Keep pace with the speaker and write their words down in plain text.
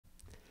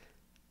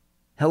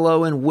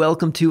Hello and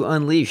welcome to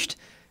Unleashed,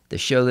 the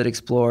show that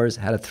explores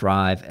how to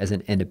thrive as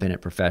an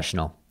independent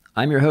professional.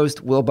 I'm your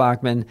host, Will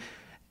Bachman,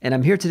 and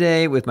I'm here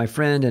today with my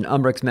friend and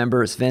Umbrex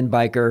member, Sven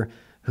Beiker,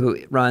 who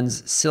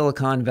runs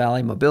Silicon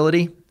Valley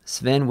Mobility.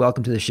 Sven,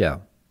 welcome to the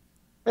show.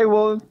 Hey,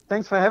 Will,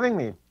 thanks for having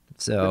me. Good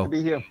to So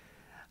be here.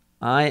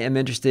 I am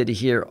interested to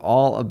hear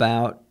all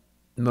about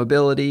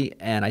mobility,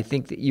 and I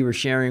think that you were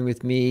sharing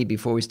with me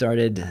before we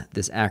started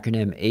this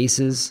acronym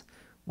ACES.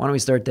 Why don't we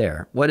start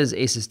there? What does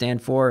ACES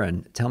stand for?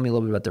 And tell me a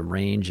little bit about the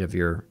range of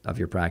your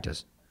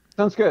practice.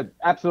 Sounds good.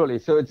 Absolutely.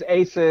 So it's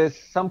ACES.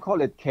 Some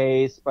call it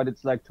case, but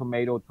it's like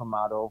tomato,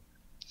 tomato.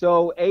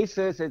 So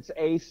ACES, it's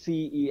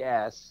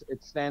ACES.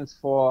 It stands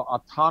for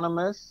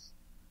autonomous,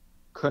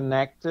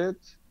 connected,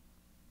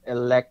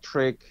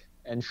 electric,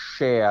 and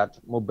shared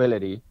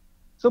mobility.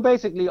 So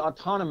basically,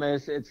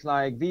 autonomous, it's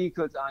like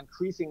vehicles are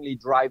increasingly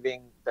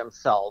driving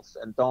themselves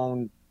and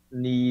don't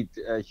need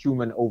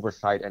human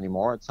oversight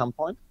anymore at some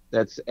point.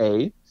 That's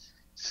A.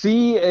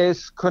 C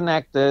is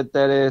connected.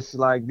 That is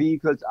like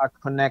vehicles are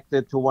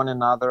connected to one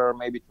another,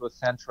 maybe to a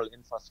central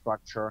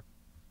infrastructure.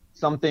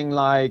 Something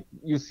like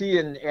you see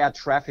in air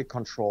traffic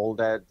control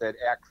that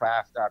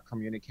aircraft are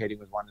communicating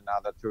with one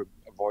another to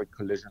avoid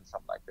collisions,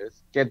 something like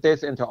this. Get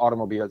this into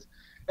automobiles.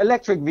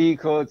 Electric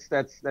vehicles,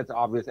 that's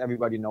obvious.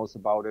 Everybody knows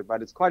about it,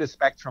 but it's quite a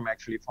spectrum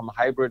actually, from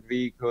hybrid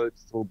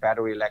vehicles through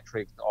battery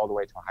electric all the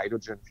way to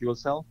hydrogen fuel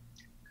cell.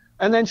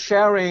 And then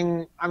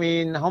sharing, I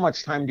mean, how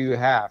much time do you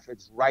have?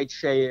 It's ride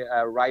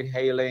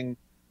hailing,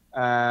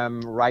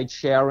 ride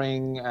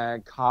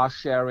sharing, car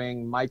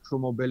sharing, micro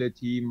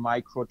mobility,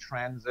 micro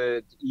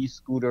transit,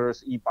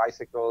 e-scooters,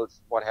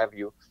 e-bicycles, what have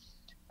you.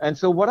 And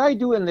so what I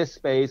do in this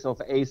space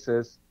of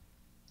ACES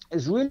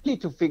is really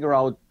to figure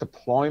out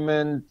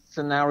deployment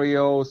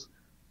scenarios,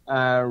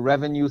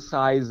 revenue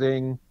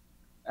sizing,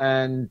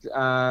 and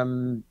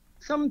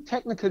some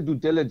technical due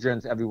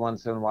diligence every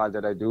once in a while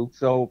that I do.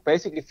 So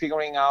basically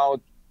figuring out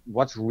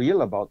what's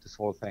real about this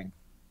whole thing.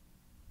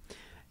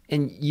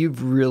 And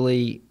you've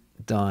really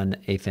done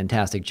a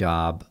fantastic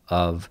job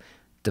of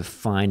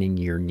defining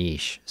your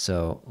niche.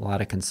 So a lot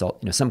of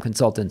some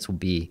consultants will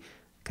be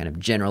kind of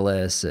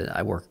generalists.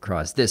 I work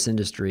across this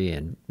industry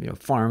and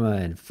pharma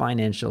and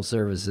financial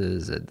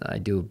services. And I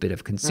do a bit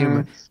of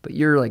consumer, but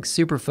you're like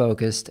super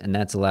focused, and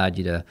that's allowed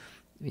you to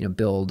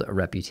build a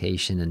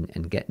reputation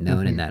and get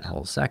known in that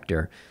whole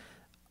sector.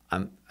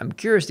 I'm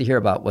curious to hear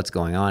about what's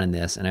going on in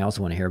this, and I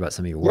also want to hear about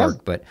some of your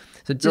work. But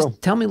so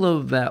just tell me a little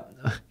about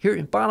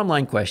here. Bottom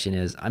line question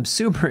is, I'm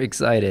super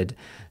excited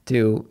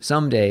to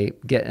someday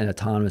get an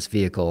autonomous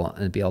vehicle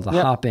and be able to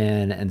hop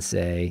in and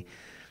say,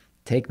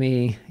 take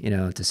me,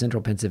 to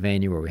central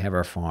Pennsylvania where we have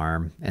our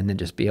farm, and then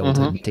just be able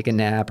to take a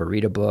nap or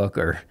read a book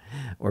or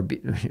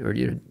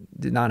you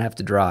do not have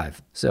to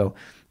drive. So.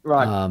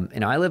 Right.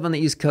 I live on the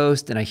East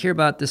Coast, and I hear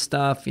about this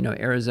stuff,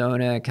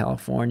 Arizona,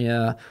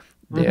 California.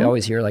 They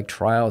always hear like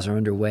trials are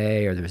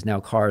underway or there's now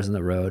cars on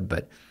the road.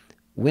 But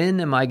when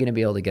am I going to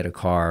be able to get a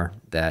car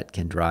that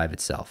can drive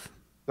itself?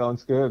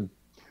 Sounds good.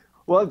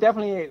 Well,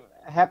 definitely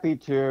happy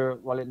to,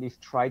 at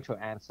least try to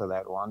answer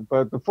that one.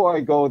 But before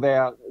I go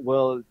there,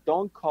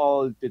 don't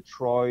call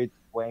Detroit,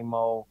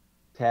 Waymo,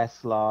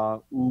 Tesla,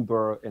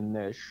 Uber a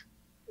niche.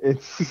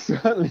 It's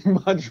certainly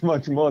much,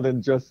 much more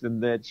than just a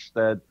niche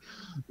that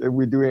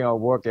we're doing our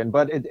work in,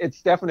 but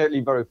it's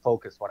definitely very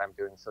focused what I'm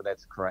doing, so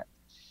that's correct.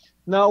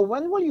 Now,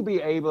 when will you be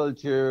able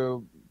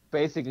to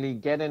basically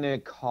get in a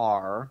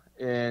car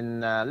in,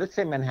 let's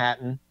say,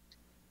 Manhattan,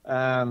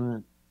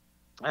 and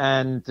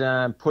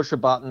push a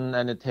button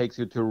and it takes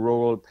you to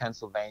rural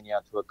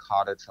Pennsylvania to a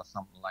cottage or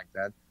something like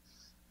that?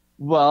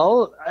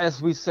 Well, as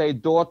we say,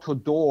 door to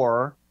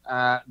door,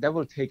 that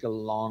will take a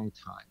long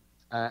time.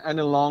 And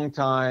a long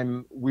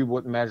time we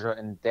would measure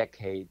in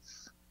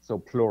decades, so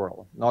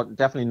plural,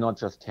 definitely not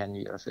just 10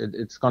 years.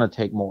 It's going to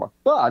take more.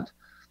 But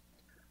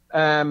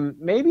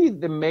maybe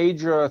the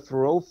major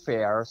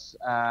thoroughfares,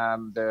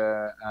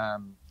 the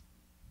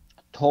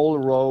toll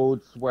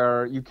roads,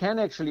 where you can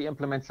actually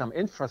implement some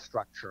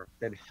infrastructure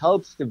that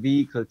helps the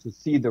vehicle to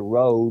see the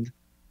road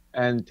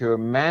and to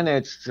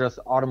manage just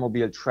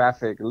automobile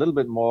traffic a little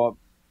bit more,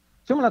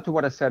 similar to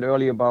what I said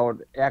earlier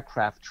about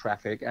aircraft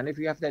traffic. And if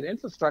you have that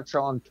infrastructure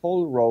on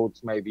toll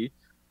roads, maybe,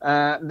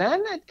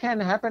 then it can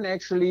happen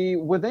actually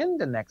within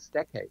the next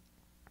decade.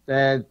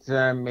 That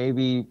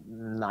maybe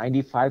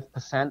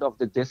 95% of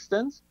the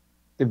distance,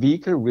 the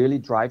vehicle really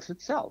drives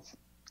itself.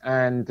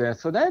 And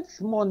so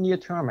that's more near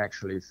term,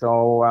 actually.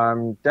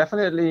 So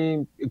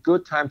definitely a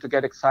good time to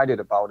get excited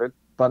about it,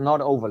 but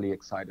not overly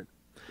excited.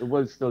 It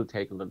will still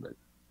take a little bit.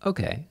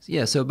 Okay.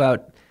 Yeah. So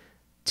about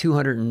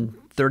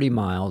 230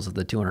 miles of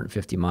the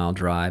 250-mile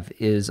drive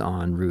is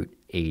on Route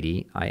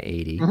 80,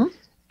 I-80.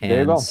 There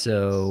you go.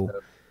 So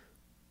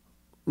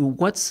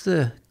what's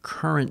the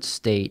current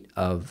state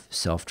of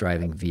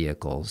self-driving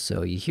vehicles?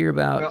 So you hear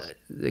about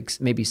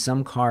maybe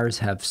some cars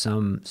have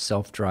some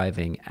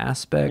self-driving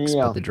aspects,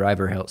 but the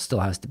driver still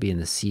has to be in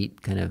the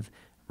seat kind of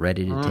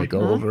ready to take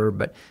over.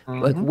 But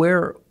like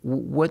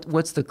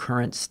what's the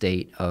current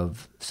state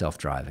of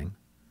self-driving?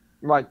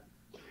 Right.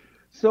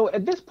 So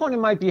at this point, it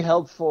might be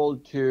helpful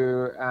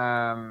to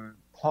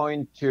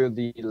point to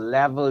the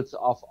levels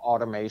of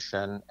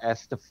automation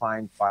as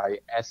defined by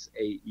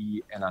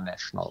SAE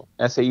International.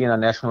 SAE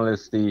International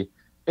is the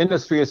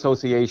Industry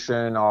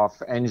Association of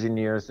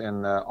Engineers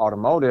in the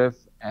automotive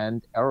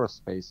and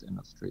aerospace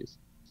industries.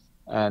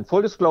 And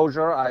full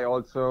disclosure, I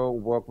also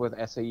work with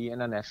SAE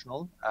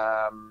International.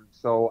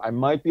 So I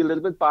might be a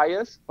little bit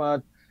biased,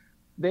 but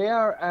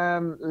their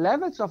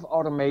levels of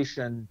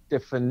automation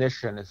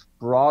definition is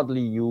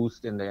broadly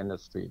used in the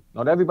industry.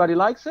 Not everybody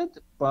likes it,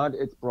 but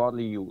it's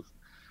broadly used.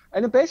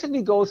 And it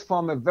basically goes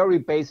from a very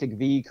basic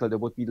vehicle that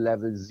would be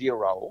level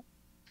 0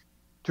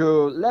 to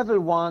level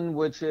 1,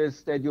 which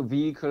is that your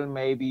vehicle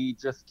maybe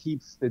just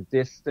keeps the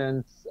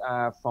distance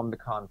from the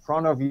car in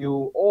front of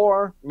you,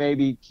 or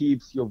maybe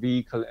keeps your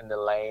vehicle in the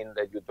lane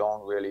that you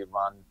don't really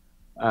run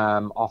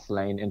off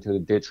lane into the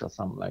ditch or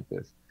something like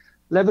this.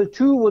 Level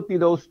 2 would be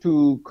those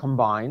two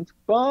combined,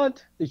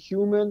 but the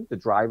human, the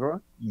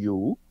driver,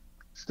 you,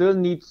 still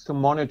needs to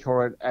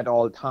monitor it at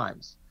all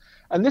times.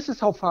 And this is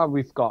how far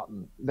we've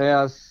gotten.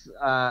 There's,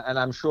 and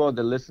I'm sure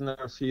the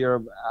listeners here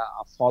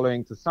are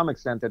following to some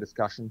extent the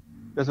discussion.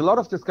 There's a lot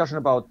of discussion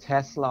about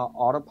Tesla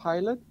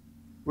Autopilot,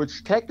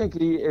 which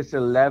technically is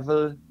a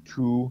level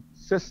 2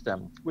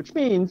 system, which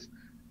means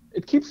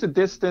it keeps the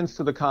distance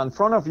to the car in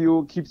front of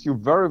you, keeps you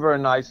very, very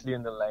nicely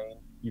in the lane,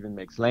 even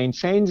makes lane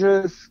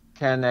changes,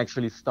 can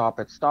actually stop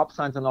at stop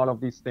signs and all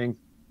of these things,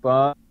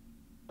 but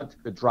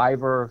the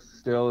driver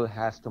still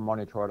has to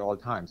monitor at all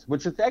times,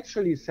 which it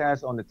actually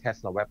says on the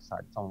Tesla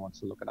website, if someone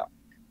wants to look it up.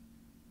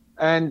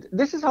 And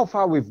this is how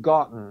far we've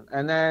gotten.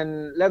 And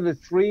then level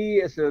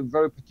 3 is a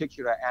very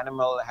particular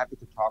animal. Happy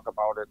to talk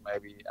about it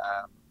maybe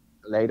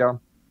later.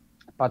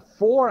 But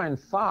 4 and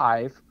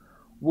 5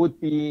 would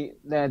be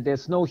that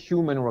there's no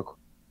human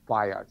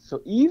required.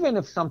 So even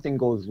if something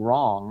goes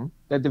wrong,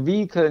 that the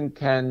vehicle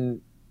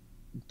can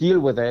deal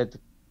with it,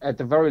 at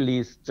the very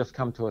least, just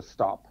come to a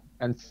stop.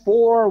 And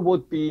 4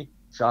 would be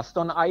just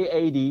on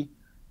I-80,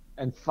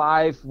 and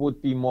 5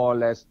 would be more or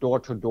less door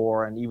to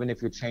door. And even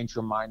if you change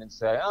your mind and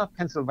say,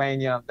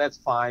 Pennsylvania, that's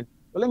fine,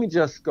 but let me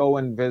just go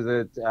and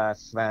visit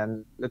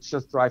Sven. Let's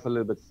just drive a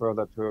little bit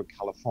further to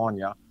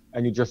California,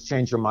 and you just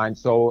change your mind.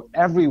 So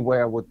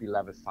everywhere would be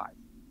level 5.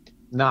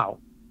 Now,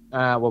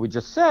 what we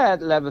just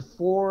said, level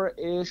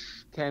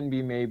 4-ish can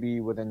be maybe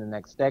within the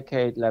next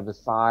decade, level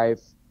 5,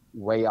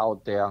 way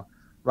out there.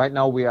 Right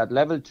now we are at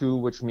level 2,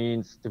 which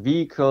means the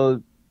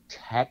vehicle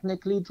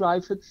technically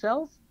drives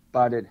itself,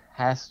 but it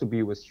has to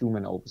be with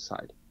human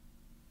oversight.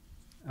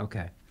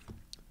 Okay,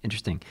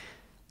 interesting.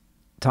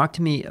 Talk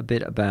to me a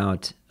bit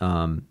about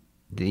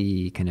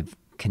the kind of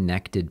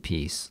connected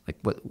piece. Like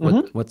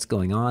what's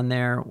going on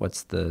there?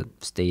 What's the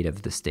state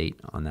of the state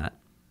on that?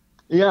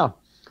 Yeah.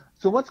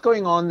 So what's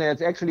going on there?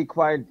 It's actually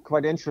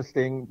quite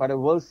interesting, but I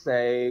will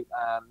say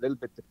a little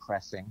bit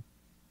depressing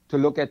to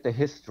look at the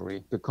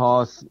history,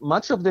 because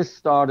much of this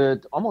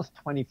started almost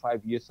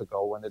 25 years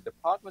ago when the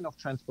Department of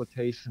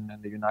Transportation in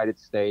the United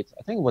States,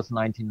 I think it was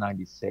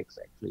 1996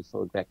 actually,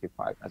 so exactly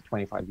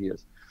 25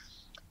 years.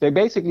 They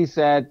basically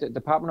said, the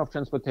Department of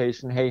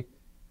Transportation, hey,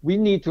 we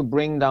need to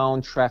bring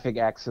down traffic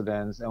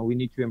accidents and we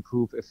need to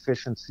improve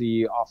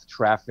efficiency of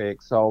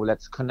traffic. So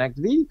let's connect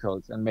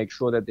vehicles and make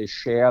sure that they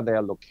share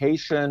their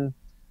location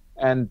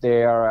and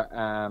their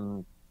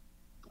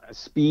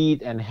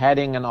speed and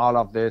heading and all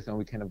of this, and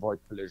we can avoid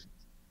collisions.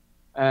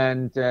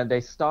 And they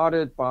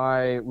started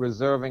by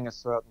reserving a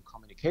certain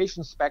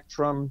communication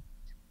spectrum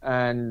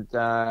and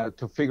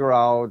to figure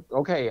out,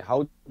 okay,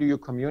 how do you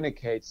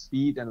communicate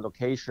speed and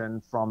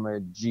location from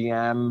a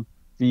GM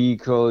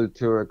vehicle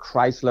to a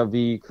Chrysler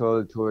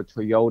vehicle to a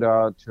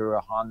Toyota to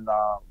a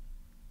Honda,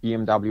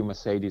 BMW,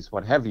 Mercedes,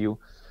 what have you.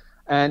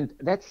 And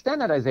that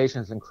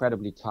standardization is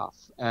incredibly tough.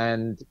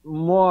 And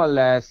more or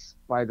less,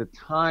 by the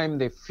time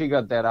they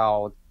figured that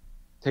out,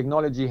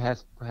 technology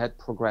had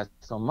progressed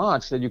so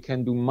much that you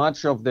can do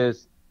much of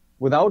this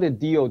without a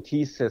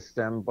DOT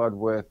system, but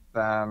with,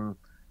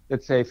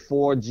 let's say,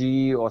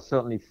 4G or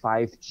certainly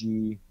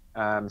 5G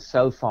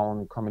cell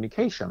phone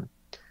communication.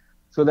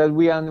 So that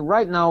we are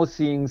right now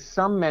seeing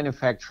some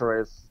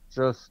manufacturers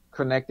just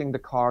connecting the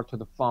car to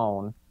the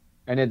phone,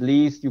 and at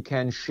least you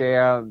can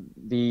share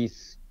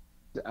these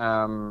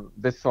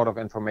this sort of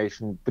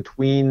information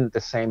between the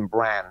same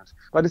brand.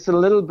 But it's a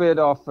little bit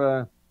of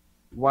a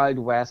Wild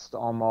West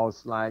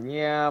almost, like,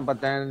 yeah,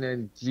 but then a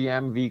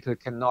GM vehicle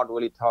cannot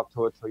really talk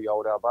to a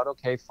Toyota, but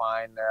okay,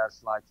 fine,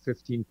 there's like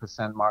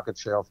 15% market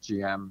share of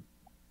GM,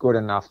 good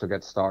enough to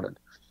get started.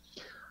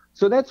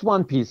 So that's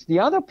one piece. The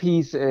other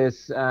piece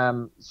is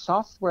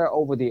software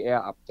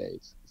over-the-air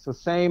updates. So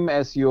same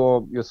as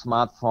your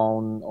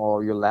smartphone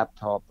or your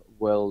laptop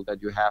will,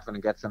 that you have and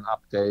it gets an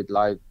update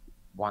like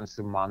once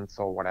a month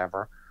or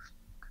whatever.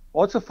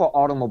 Also for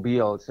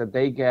automobiles, that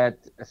they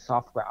get a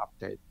software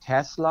update.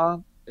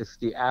 Tesla is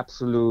the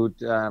absolute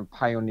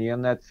pioneer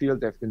in that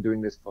field. They've been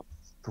doing this for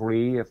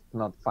 3, if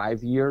not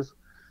 5 years.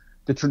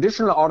 The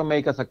traditional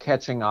automakers are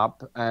catching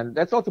up, and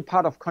that's also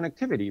part of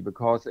connectivity,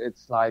 because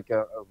it's like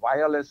a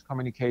wireless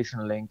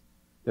communication link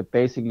that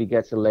basically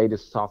gets the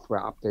latest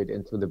software update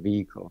into the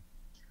vehicle.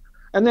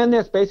 And then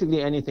there's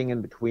basically anything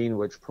in between,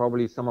 which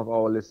probably some of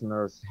our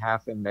listeners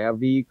have in their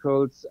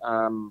vehicles,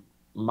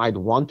 might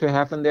want to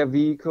have in their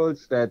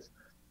vehicles. That's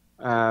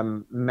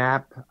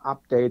map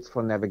updates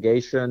for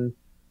navigation.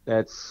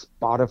 That's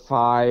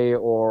Spotify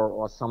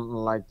or something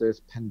like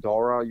this,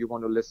 Pandora you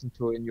want to listen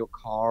to in your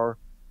car.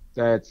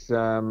 That's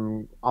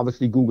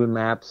obviously Google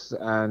Maps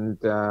and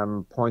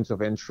points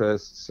of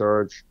interest,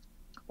 search,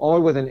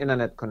 all with an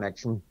internet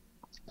connection.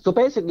 So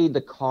basically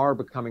the car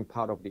becoming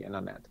part of the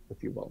internet,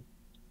 if you will.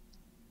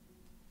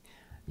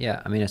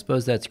 Yeah, I mean, I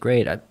suppose that's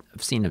great. I've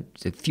seen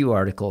a few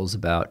articles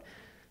about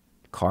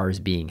cars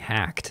being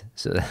hacked,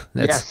 so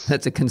Yes,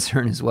 that's a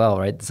concern as well,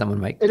 right? Someone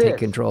might it take is.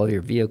 control of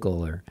your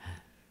vehicle, or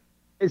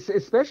It's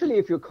especially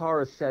if your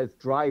car is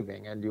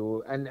self-driving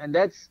and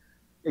that's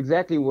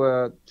exactly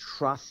where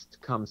trust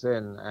comes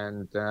in.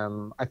 And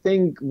I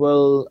think,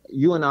 well,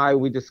 you and I,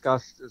 we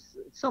discussed this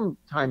some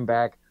time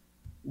back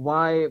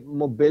why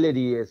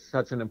mobility is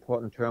such an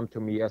important term to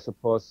me as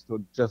opposed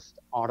to just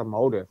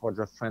automotive or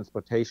just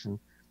transportation.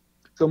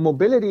 So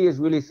mobility is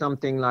really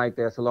something like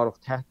there's a lot of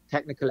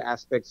technical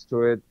aspects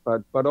to it,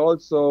 but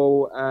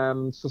also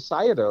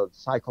societal,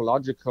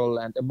 psychological,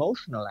 and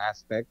emotional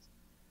aspects.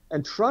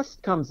 And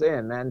trust comes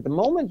in, and the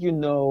moment you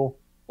know,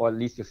 or at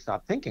least you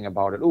start thinking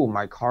about it, oh,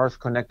 my car is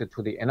connected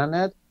to the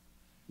internet.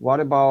 What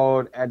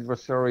about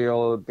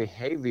adversarial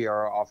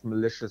behavior of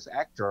malicious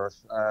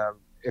actors?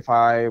 If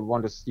I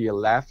want to steer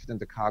left and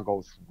the car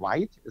goes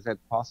right, is that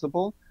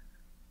possible?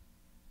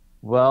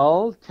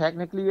 Well,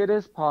 technically it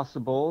is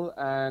possible,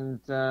 and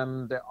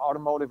the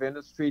automotive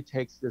industry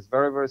takes this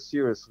very, very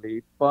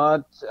seriously.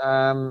 But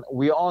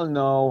we all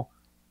know,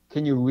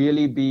 can you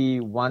really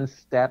be one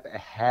step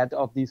ahead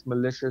of these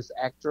malicious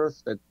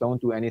actors that don't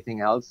do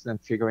anything else than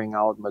figuring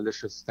out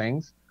malicious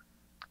things?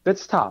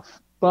 That's tough.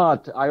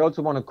 But I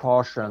also want to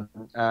caution,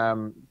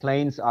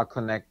 planes are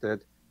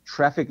connected,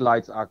 traffic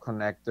lights are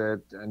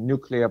connected,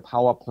 nuclear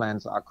power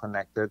plants are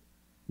connected.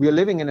 We are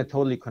living in a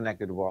totally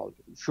connected world.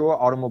 Sure,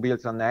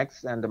 automobiles are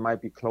next, and they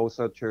might be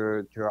closer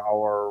to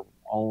our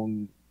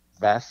own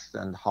vest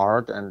and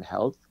heart and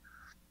health.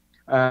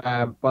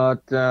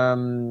 But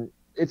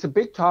it's a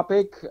big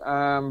topic.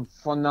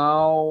 For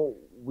now,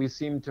 we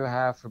seem to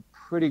have a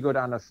pretty good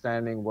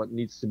understanding what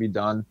needs to be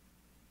done.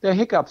 There are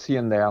hiccups here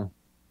and there,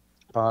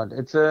 but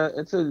it's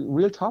a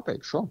real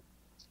topic, sure.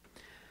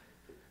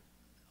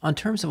 on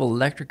terms of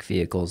electric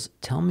vehicles,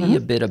 tell me a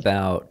Hmm. bit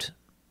about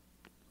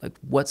like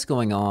what's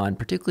going on,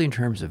 particularly in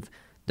terms of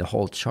the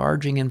whole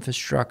charging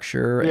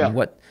infrastructure and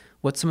Yeah.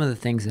 what some of the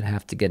things that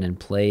have to get in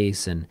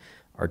place, and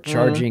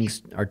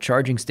Mm. are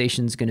charging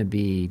stations going to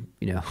be,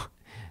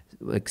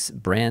 like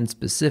brand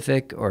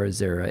specific, or is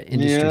there an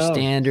industry Yeah.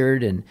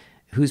 standard, and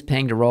who's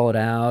paying to roll it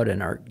out,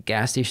 and are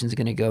gas stations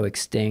going to go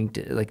extinct?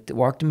 Like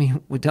tell me a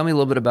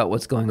little bit about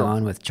what's going Sure.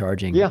 on with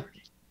charging. Yeah,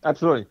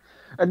 absolutely.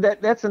 And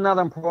that's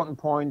another important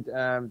point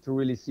to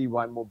really see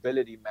why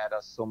mobility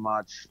matters so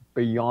much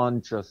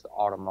beyond just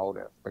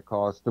automotive,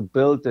 because to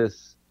build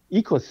this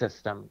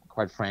ecosystem,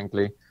 quite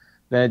frankly,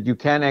 that you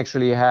can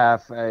actually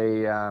have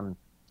a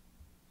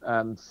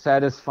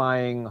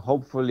satisfying,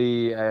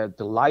 hopefully a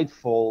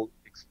delightful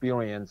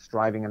experience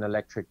driving an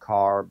electric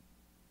car,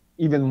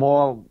 even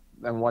more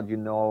than what you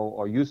know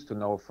or used to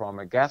know from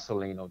a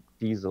gasoline or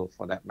diesel,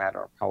 for that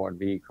matter, powered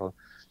vehicle.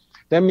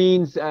 That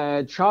means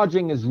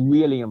charging is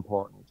really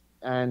important.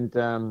 And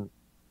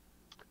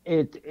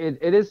it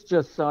is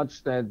just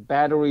such that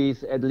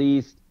batteries, at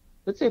least,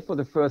 let's say for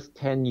the first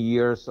 10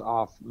 years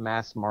of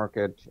mass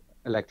market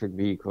electric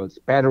vehicles,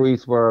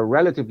 batteries were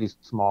relatively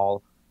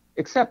small,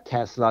 except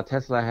Tesla.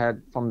 Tesla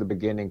had from the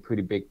beginning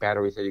pretty big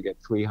batteries that you get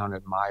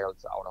 300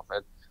 miles out of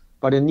it.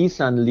 But a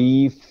Nissan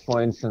Leaf,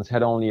 for instance,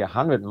 had only a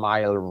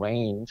 100-mile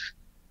range,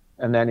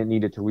 and then it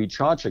needed to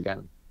recharge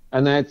again.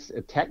 And that's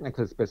a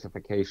technical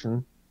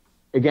specification.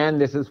 Again,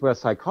 this is where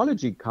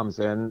psychology comes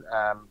in.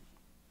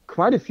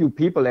 Quite a few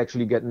people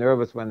actually get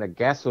nervous when the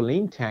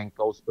gasoline tank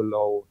goes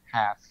below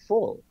half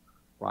full,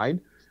 right?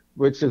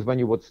 Which is when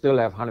you would still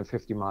have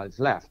 150 miles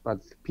left,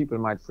 but people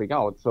might freak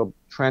out. So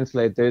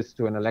translate this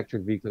to an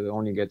electric vehicle that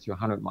only gets you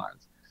 100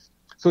 miles.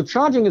 So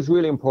charging is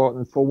really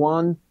important. For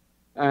one,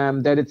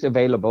 that it's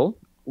available,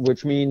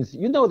 which means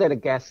you know that a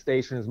gas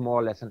station is more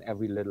or less in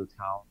every little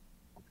town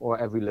or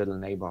every little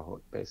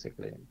neighborhood,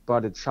 basically.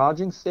 But a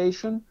charging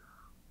station,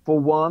 for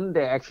one,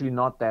 there are actually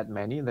not that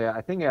many.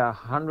 I think there are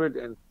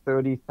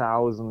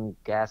 130,000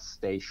 gas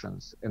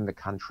stations in the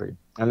country.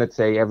 And let's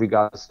say every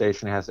gas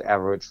station has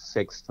average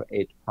 6 to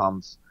 8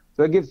 pumps.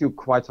 So it gives you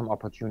quite some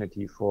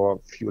opportunity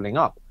for fueling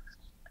up.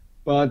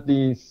 But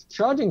these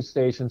charging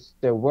stations,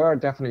 there were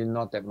definitely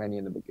not that many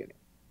in the beginning.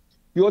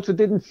 You also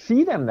didn't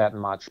see them that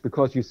much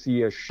because you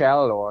see a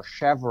Shell or a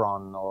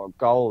Chevron or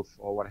Gulf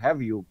or what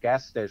have you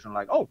gas station,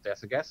 like, oh,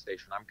 there's a gas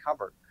station, I'm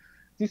covered.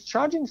 These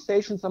charging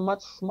stations are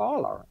much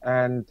smaller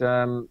and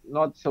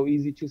not so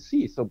easy to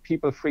see. So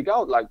people freak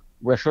out, like,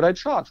 where should I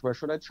charge? Where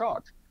should I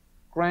charge?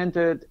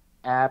 Granted,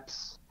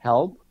 apps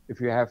help if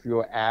you have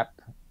your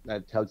app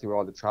that tells you where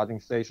all the charging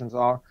stations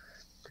are.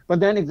 But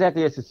then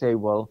exactly as you say,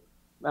 Will,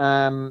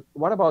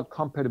 what about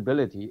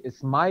compatibility?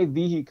 Is my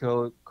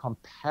vehicle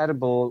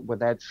compatible with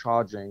that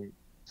charging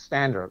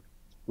standard?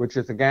 Which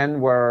is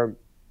again where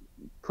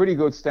pretty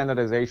good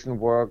standardization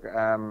work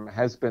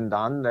has been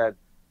done, that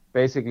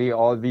basically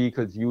all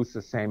vehicles use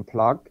the same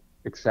plug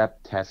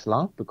except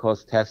Tesla,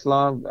 because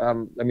Tesla,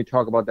 let me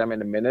talk about them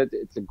in a minute.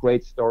 It's a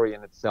great story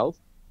in itself.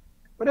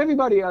 But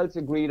everybody else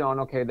agreed on,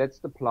 okay, that's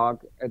the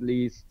plug. At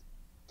least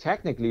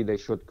technically they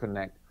should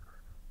connect.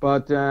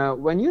 But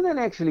when you then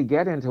actually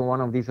get into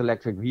one of these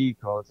electric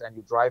vehicles and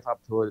you drive up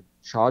to a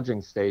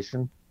charging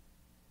station,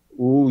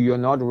 ooh, you're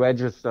not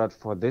registered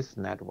for this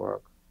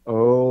network.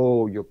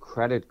 Oh, your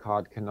credit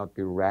card cannot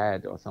be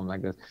read or something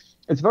like this.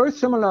 It's very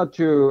similar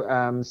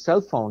to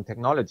cell phone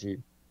technology.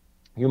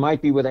 You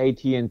might be with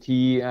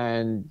AT&T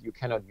and you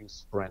cannot use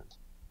Sprint,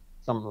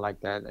 something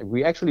like that.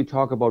 We actually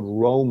talk about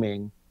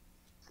roaming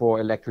for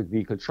electric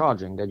vehicle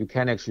charging, that you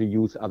can actually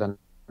use other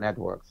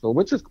networks. So,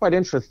 which is quite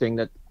interesting,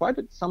 that quite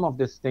some of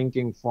this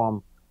thinking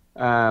from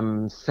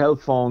cell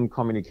phone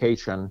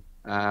communication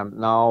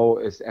now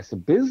is as a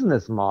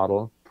business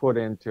model put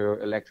into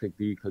electric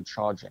vehicle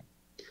charging.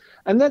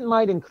 And that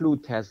might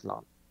include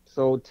Tesla.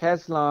 So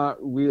Tesla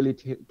really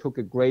took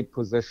a great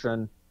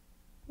position,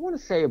 I want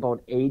to say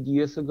about 8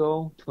 years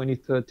ago,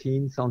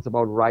 2013, sounds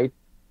about right.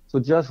 So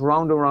just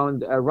right around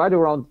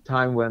the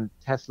time when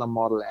Tesla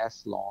Model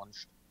S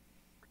launched,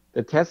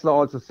 the Tesla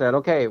also said,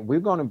 okay, we're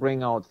going to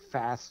bring out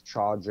fast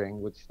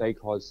charging, which they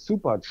call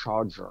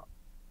supercharger.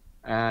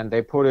 And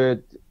they put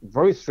it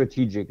very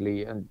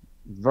strategically and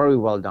very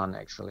well done,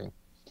 actually,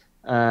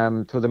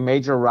 to the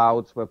major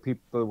routes where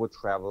people would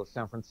travel.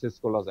 San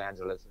Francisco, Los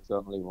Angeles is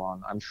certainly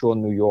one. I'm sure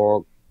New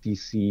York,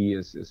 DC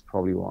is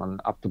probably one,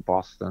 up to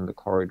Boston, the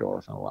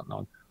corridors and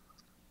whatnot.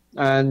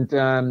 And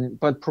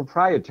but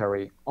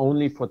proprietary,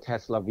 only for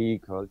Tesla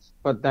vehicles.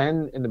 But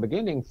then in the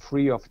beginning,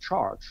 free of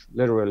charge,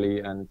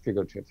 literally and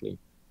figuratively.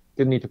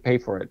 Didn't need to pay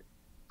for it.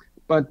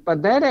 But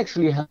that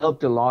actually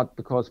helped a lot,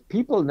 because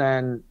people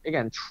then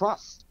again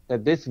trust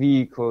that this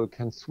vehicle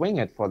can swing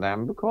it for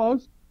them,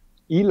 because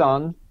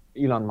Elon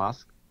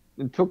Musk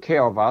took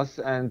care of us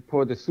and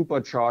put a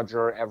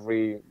supercharger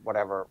every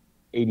whatever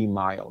 80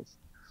 miles.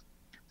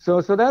 So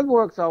that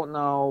works out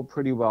now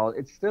pretty well.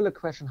 It's still a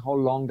question, how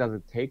long does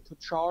it take to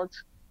charge?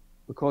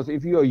 Because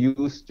if you are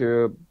used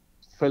to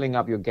filling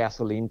up your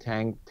gasoline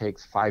tank,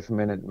 takes 5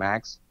 minutes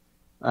max.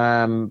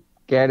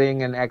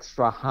 Getting an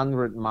extra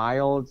 100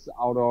 miles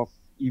out of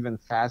even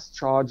fast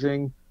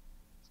charging,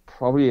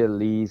 probably at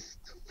least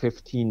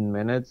 15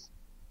 minutes.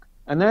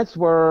 And that's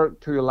where,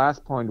 to your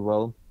last point,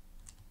 Will,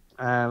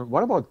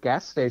 what about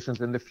gas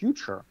stations in the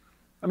future?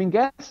 I mean,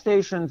 gas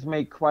stations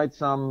make quite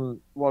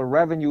some, well,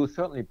 revenue,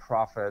 certainly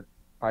profit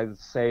by the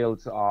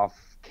sales of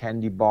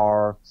candy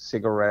bar,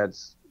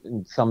 cigarettes,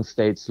 in some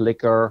states,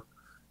 liquor,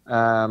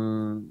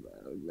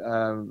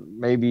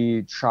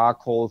 maybe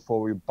charcoal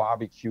for your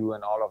barbecue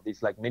and all of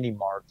these like mini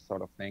mart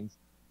sort of things.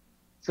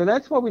 So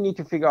that's what we need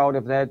to figure out,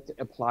 if that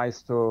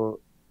applies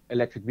to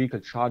electric vehicle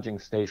charging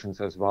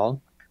stations as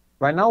well.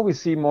 Right now we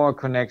see more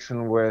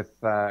connection with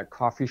a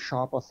coffee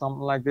shop or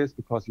something like this,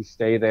 because you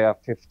stay there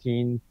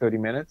 15, 30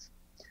 minutes.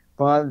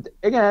 But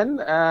again,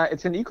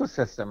 it's an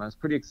ecosystem, and it's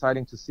pretty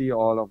exciting to see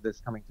all of this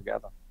coming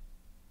together.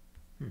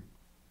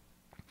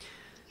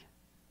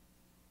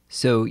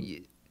 So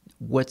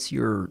what's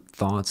your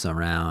thoughts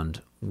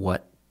around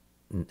what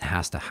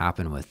has to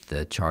happen with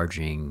the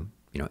charging,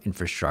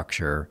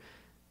 infrastructure,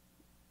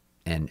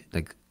 and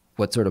like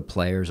what sort of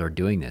players are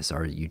doing this?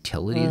 Are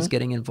utilities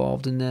getting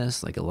involved in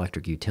this, like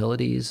electric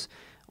utilities?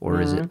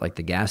 Or is it like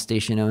the gas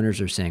station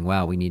owners are saying,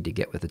 wow, we need to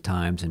get with the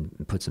times and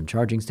put some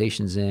charging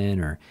stations in,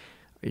 or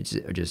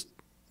just.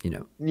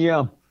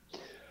 Yeah.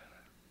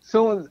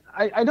 So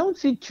I don't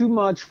see too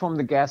much from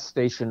the gas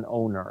station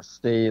owners.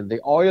 The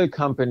oil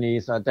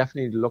companies are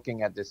definitely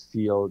looking at this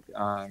field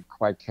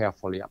quite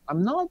carefully.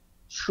 I'm not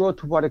sure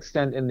to what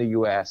extent in the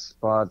US,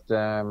 but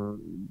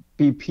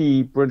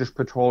BP, British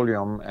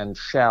Petroleum, and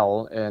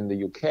Shell in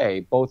the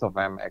UK, both of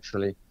them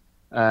actually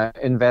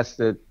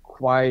invested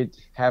quite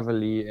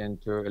heavily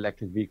into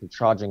electric vehicle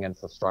charging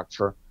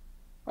infrastructure.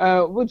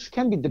 Which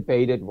can be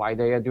debated why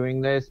they are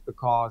doing this,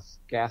 because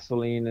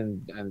gasoline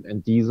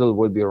and diesel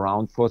will be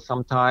around for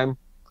some time.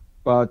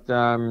 But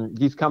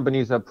these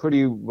companies are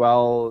pretty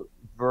well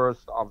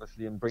versed,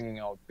 obviously, in bringing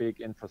out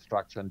big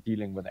infrastructure and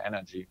dealing with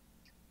energy.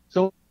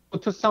 So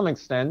to some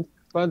extent,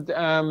 but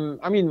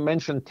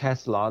mention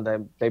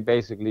Tesla, they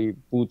basically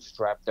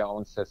bootstrap their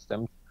own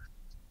systems.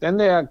 Then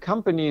there are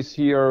companies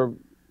here,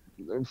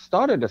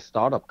 started as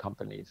startup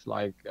companies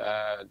like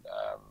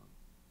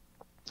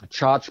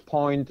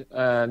ChargePoint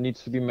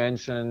needs to be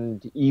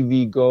mentioned.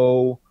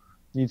 EVgo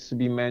needs to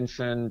be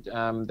mentioned.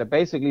 They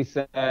basically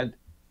said,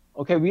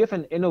 okay, we have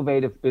an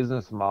innovative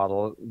business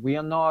model. We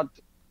are not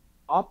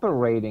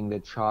operating the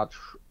charge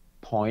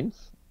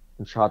points,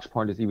 and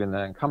ChargePoint is even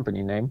a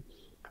company name,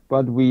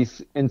 but we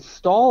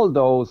install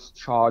those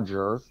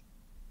chargers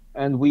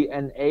and we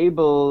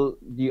enable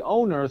the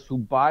owners who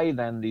buy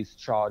then these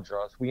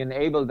chargers. We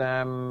enable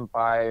them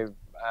by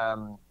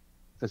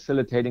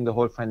facilitating the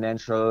whole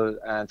financial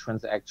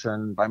transaction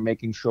by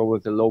making sure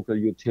with the local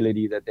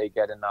utility that they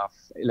get enough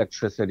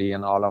electricity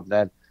and all of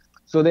that.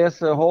 So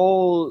there's a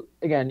whole,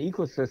 again,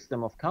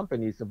 ecosystem of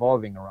companies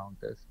evolving around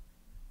this.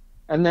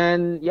 And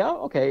then, yeah,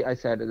 okay, I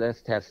said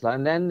there's Tesla.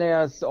 And then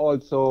there's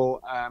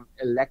also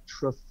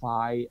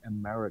Electrify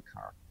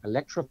America.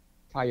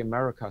 Electrify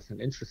America is an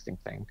interesting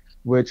thing,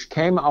 which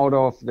came out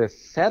of the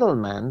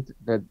settlement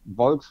that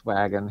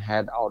Volkswagen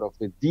had out of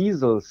the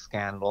diesel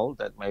scandal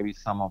that maybe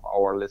some of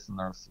our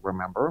listeners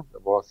remember.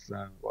 It was,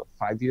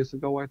 5 years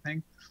ago, I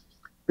think.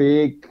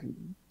 Big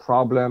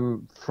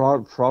problem,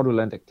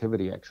 fraudulent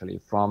activity, actually,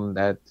 from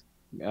that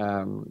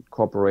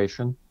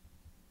corporation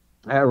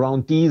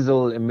around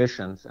diesel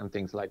emissions and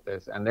things like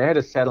this. And they had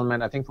a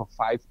settlement, I think, for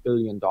 $5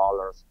 billion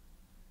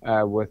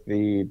with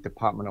the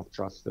Department of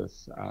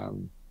Justice.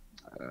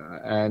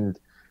 And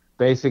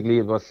basically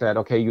it was said,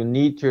 okay, you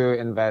need to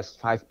invest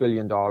 $5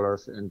 billion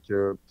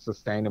into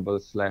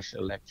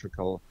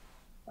sustainable/electrical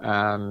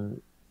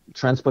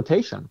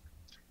transportation.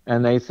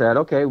 And they said,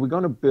 okay, we're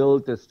going to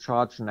build this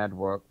charge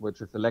network,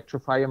 which is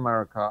Electrify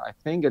America. I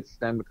think it's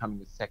then becoming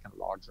the second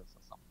largest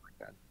or something like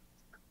that.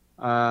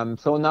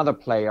 So another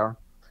player.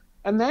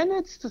 And then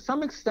it's to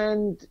some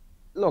extent,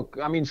 look,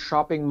 I mean,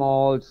 shopping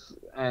malls,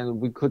 and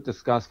we could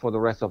discuss for the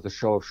rest of the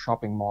show if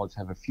shopping malls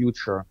have a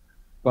future,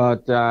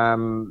 but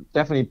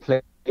definitely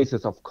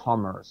places of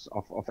commerce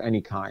of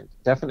any kind.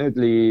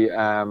 Definitely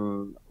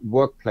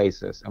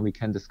workplaces, and we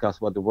can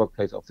discuss what the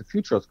workplace of the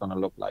future is going to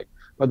look like.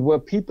 But where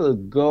people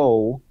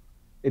go,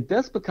 it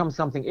does become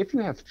something, if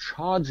you have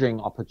charging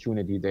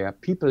opportunity there,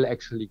 people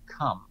actually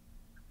come.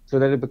 So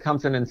that it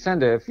becomes an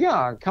incentive.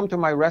 Yeah, come to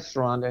my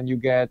restaurant and you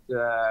get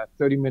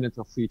 30 minutes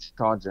of free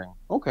charging.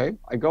 Okay,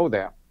 I go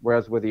there.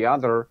 Whereas with the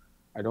other,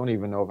 I don't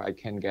even know if I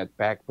can get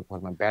back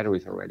because my battery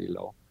is already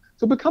low.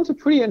 So it becomes a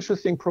pretty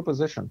interesting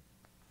proposition.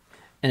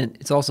 And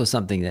it's also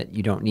something that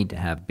you don't need to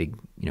have big,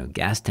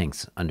 gas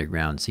tanks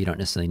underground. So you don't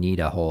necessarily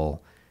need a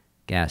whole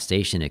gas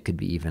station. It could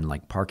be even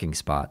like parking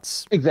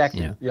spots.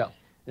 Exactly.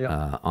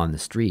 On the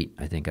street.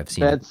 I think I've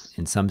seen it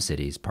in some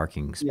cities,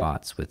 parking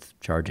spots with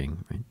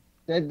charging, right?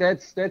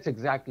 That's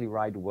exactly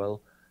right,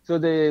 Will. So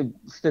the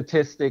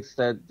statistics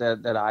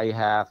that I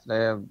have,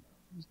 they're a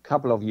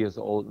couple of years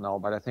old now,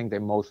 but I think they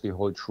mostly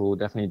hold true,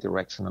 definitely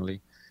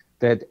directionally,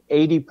 that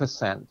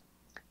 80%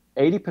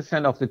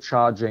 of the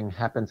charging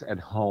happens at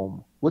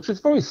home, which is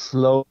very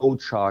slow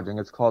charging.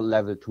 It's called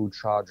level 2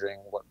 charging,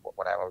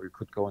 whatever. We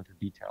could go into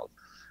details.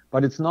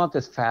 But it's not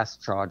this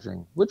fast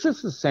charging, which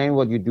is the same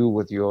what you do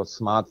with your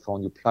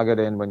smartphone. You plug it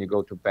in when you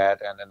go to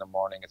bed, and in the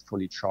morning it's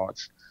fully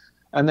charged.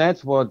 And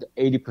that's what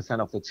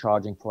 80% of the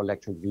charging for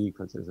electric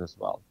vehicles is as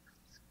well.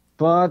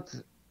 But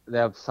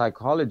their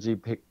psychology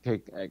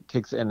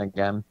kicks in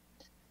again.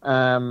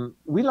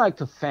 We like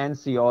to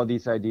fancy all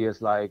these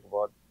ideas like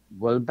what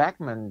Will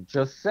Beckman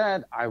just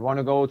said, I want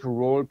to go to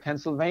rural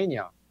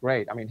Pennsylvania.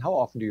 Great. I mean, how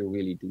often do you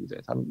really do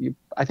this?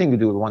 I think you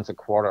do it once a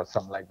quarter or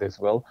something like this,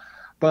 Will.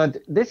 But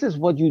this is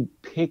what you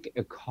pick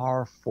a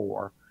car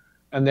for.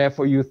 And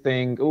therefore you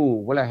think, oh,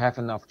 will I have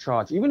enough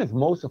charge? Even if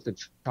most of the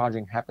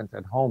charging happens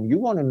at home, you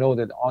want to know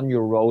that on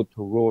your road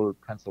to rural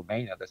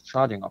Pennsylvania, there's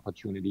charging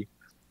opportunity.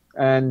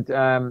 And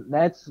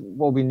that's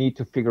what we need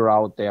to figure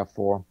out,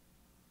 therefore.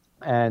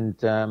 And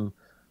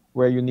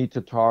where you need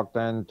to talk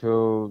then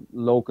to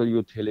local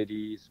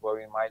utilities, where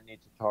we might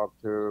need to talk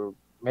to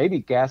maybe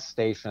gas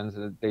stations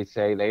that they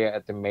say they are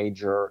at the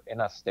major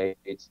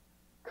interstates.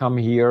 Come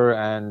here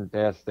and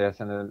there's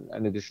an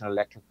additional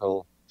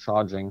electrical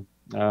charging.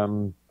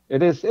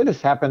 It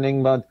is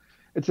happening, but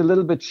it's a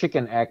little bit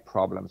chicken egg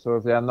problem. So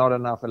if there are not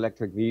enough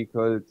electric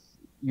vehicles,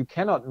 you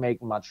cannot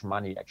make much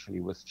money actually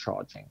with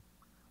charging.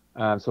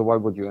 So why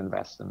would you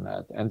invest in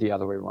that? And the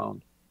other way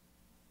around.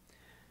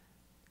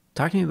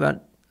 Talking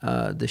about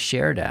the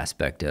shared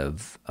aspect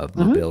of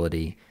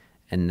mobility,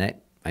 and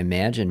that I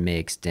imagine may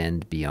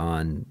extend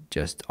beyond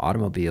just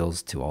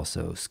automobiles to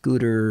also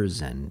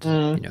scooters and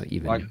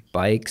even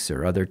bikes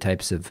or other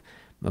types of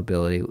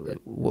mobility.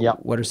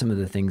 What are some of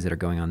the things that are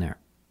going on there?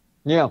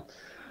 Yeah,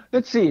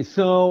 let's see.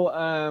 So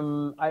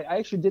I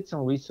actually did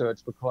some research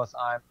because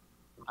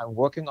I'm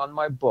working on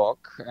my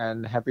book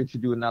and happy to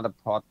do another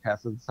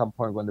podcast at some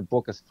point when the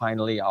book is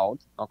finally out,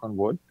 knock on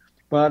wood.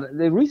 But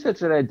the research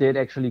that I did,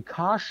 actually,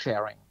 car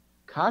sharing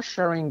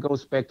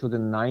goes back to the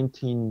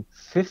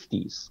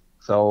 1950s.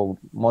 So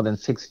more than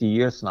 60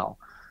 years now,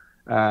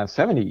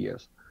 70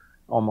 years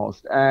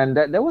almost. And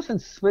that was in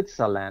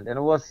Switzerland. And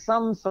it was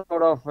some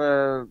sort of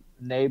a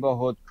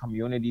neighborhood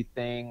community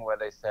thing where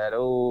they said,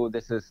 oh,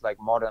 this is like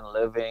modern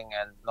living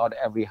and not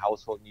every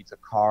household needs a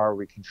car.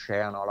 We can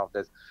share and all of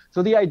this.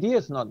 So the idea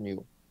is not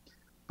new.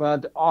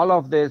 But all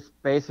of this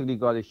basically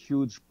got a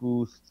huge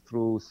boost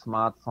through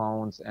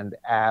smartphones and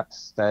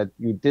apps that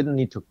you didn't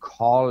need to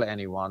call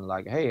anyone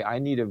like, hey, I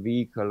need a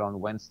vehicle on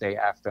Wednesday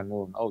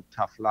afternoon. Oh,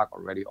 tough luck,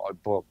 already all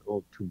booked.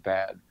 Oh, too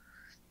bad.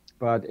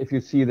 But if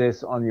you see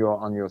this on your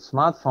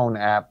smartphone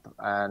app,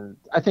 and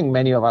I think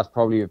many of us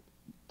probably have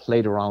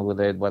played around with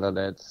it, whether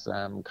that's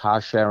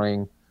car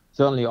sharing.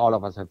 Certainly all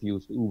of us have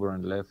used Uber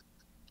and Lyft.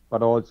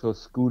 but also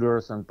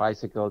scooters and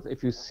bicycles.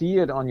 If you see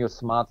it on your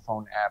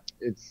smartphone app,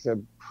 it's a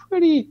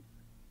pretty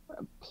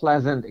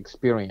pleasant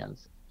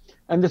experience.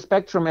 And the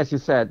spectrum, as you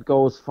said,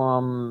 goes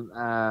from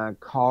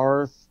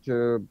cars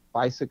to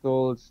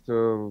bicycles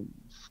to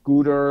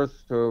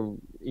scooters to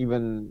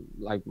even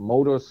like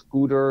motor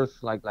scooters,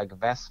 like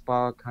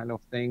Vespa kind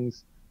of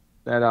things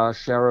that are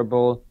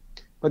shareable.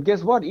 But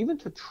guess what? Even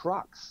to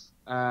trucks,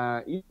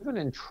 even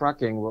in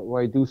trucking,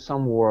 where I do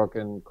some work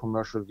in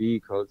commercial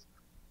vehicles,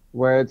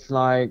 where it's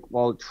like,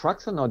 well,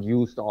 trucks are not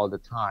used all the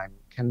time.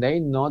 Can they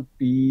not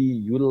be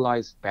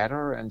utilized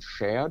better and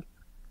shared?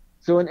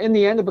 So in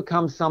the end, it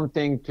becomes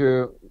something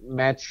to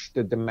match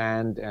the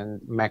demand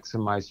and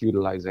maximize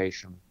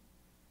utilization.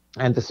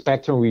 And the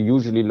spectrum we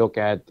usually look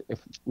at, if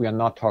we are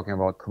not talking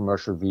about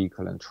commercial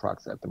vehicle and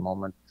trucks at the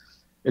moment,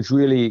 it's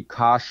really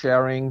car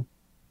sharing,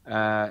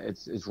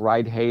 it's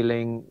ride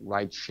hailing,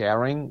 ride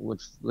sharing,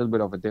 which is a little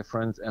bit of a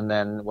difference, and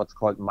then what's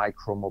called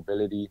micro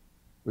mobility,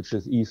 which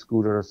is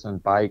e-scooters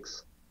and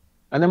bikes.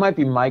 And there might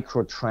be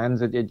micro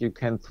transit that you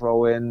can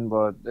throw in,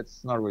 but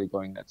it's not really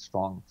going that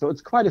strong. So it's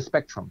quite a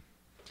spectrum.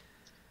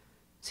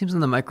 Seems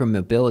on the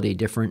micromobility,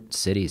 different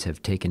cities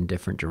have taken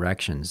different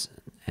directions.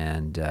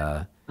 And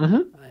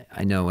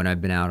I know when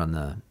I've been out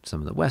on some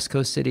of the West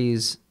Coast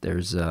cities,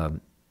 there's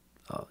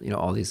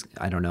all these,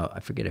 I don't know, I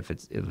forget if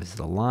it was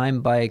the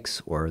Lime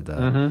bikes or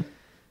the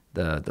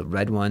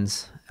red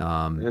ones.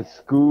 It's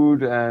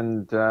Scoot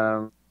and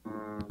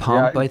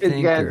Pump, I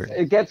think,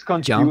 it gets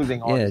confusing.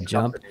 Jump, yeah,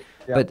 Jump.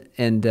 Yeah.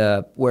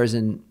 But whereas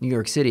in New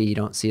York City, you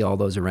don't see all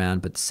those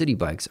around, but city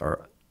bikes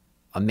are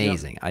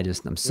amazing. Yeah.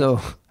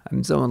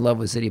 I'm so in love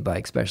with city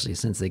bikes, especially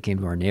since they came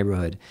to our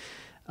neighborhood.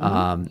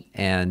 So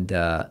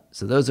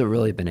those have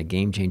really been a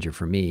game changer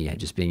for me,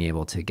 just being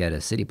able to get a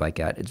city bike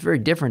out. It's very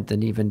different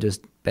than even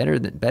just better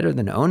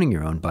than owning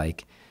your own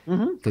bike.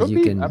 Because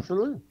you can,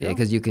 absolutely. Yeah,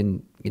 because you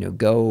can,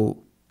 go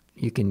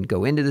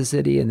into the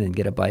city and then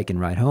get a bike and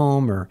ride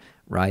home or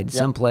ride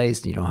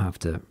someplace. You don't have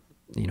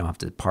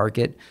to park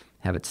it,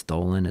 have it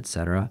stolen,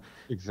 etc.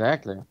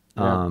 Exactly.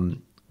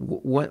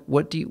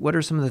 What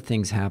are some of the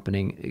things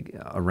happening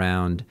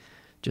around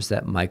just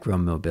that micro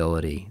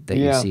mobility that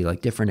you see,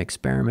 like different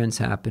experiments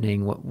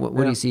happening? What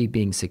do you see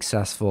being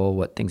successful?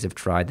 What things have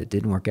tried that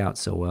didn't work out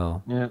so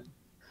well? Yeah.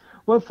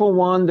 Well, for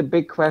one, the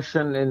big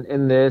question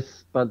in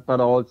this, but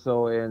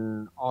also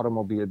in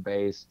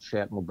automobile-based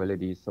shared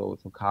mobility, so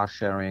car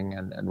sharing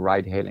and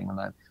ride hailing and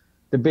that,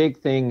 the big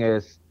thing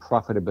is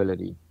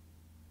profitability.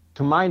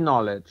 To my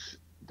knowledge,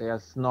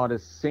 there's not a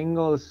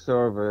single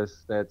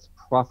service that's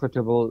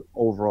profitable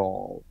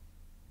overall.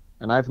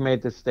 And I've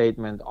made this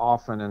statement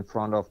often in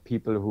front of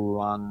people who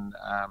run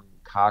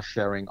car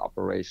sharing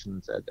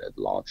operations at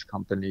large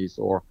companies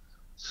or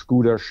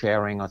scooter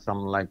sharing or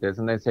something like this.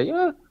 And they say,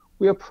 yeah,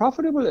 we are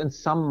profitable in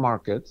some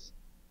markets,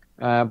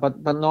 but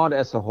not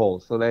as a whole.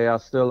 So they are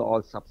still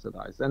all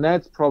subsidized. And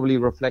that's probably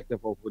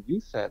reflective of what you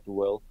said,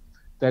 Will,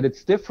 that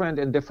it's different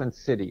in different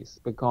cities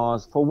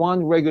because, for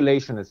one,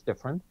 regulation is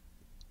different.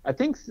 I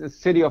think the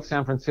city of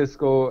San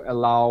Francisco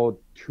allowed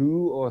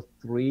 2 or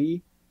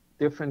 3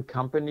 different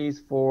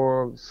companies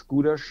for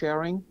scooter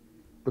sharing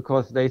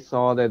because they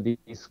saw that these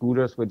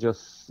scooters were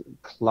just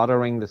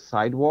cluttering the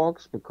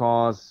sidewalks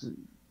because,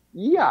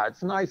 yeah,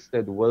 it's nice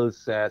that Will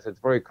says it's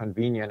very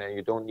convenient and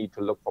you don't need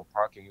to look for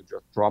parking. You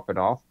just drop it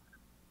off.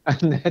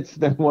 And that's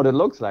then what it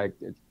looks like.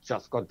 It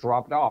just got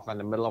dropped off in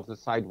the middle of the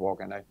sidewalk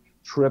and I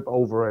trip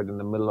over it in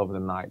the middle of the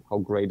night. How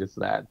great is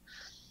that?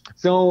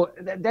 So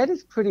that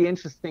is pretty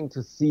interesting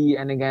to see.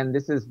 And again,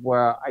 this is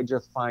where I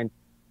just find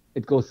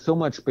it goes so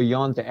much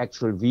beyond the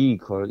actual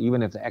vehicle,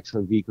 even if the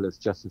actual vehicle is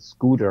just a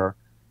scooter.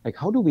 Like,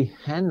 how do we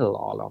handle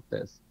all of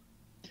this?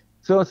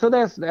 So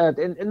there's that.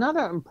 And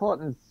another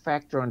important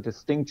factor and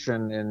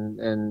distinction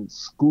in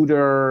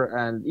scooter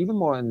and even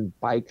more in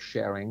bike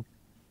sharing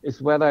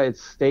is whether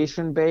it's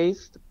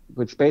station-based,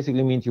 which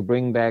basically means you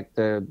bring back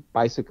the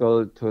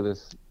bicycle to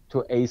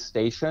a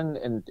station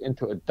and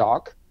into a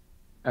dock,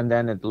 and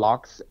then it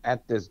locks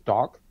at this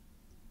dock,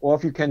 or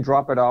if you can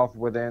drop it off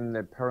within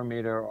the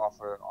perimeter of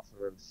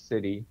a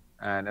city,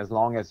 and as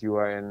long as you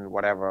are in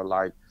whatever,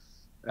 like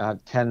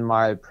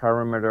 10-mile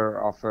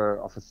perimeter of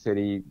a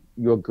city,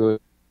 you're good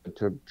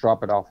to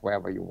drop it off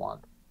wherever you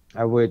want,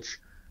 which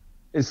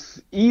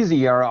is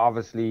easier,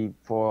 obviously,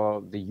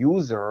 for the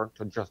user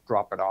to just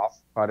drop it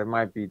off, but it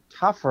might be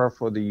tougher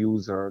for the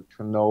user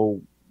to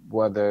know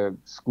where the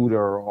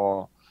scooter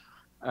or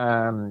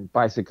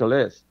bicycle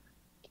is.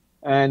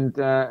 And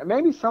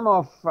maybe some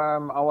of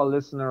our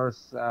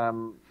listeners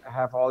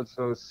have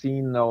also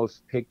seen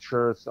those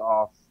pictures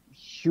of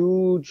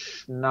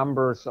huge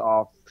numbers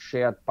of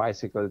shared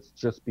bicycles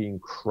just being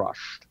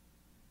crushed.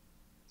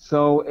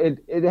 So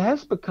it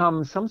has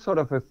become some sort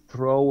of a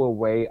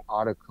throwaway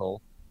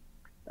article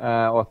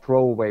or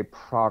throwaway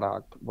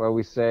product where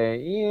we say,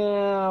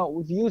 yeah,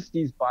 we've used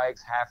these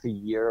bikes half a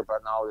year,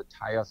 but now the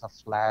tires are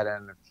flat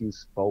and a few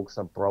spokes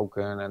are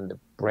broken and the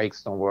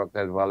brakes don't work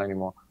that well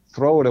anymore.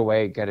 Throw it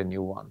away, get a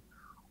new one.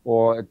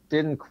 Or it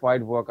didn't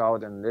quite work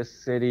out in this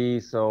city,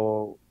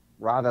 so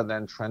rather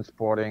than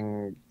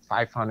transporting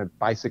 500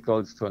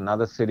 bicycles to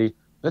another city.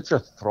 Let's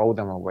just throw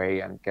them away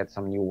and get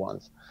some new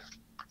ones.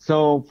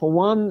 So for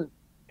one,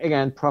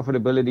 again,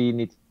 profitability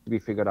needs to be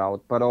figured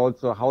out, but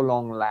also how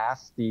long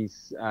last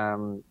these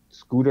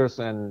scooters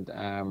and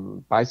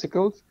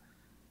bicycles,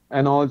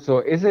 and also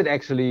is it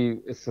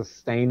actually a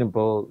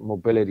sustainable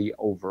mobility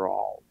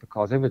overall?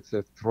 Because if it's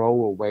a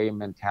throwaway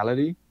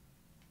mentality,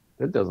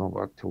 that doesn't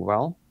work too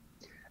well.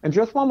 And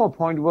just one more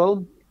point,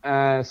 Will.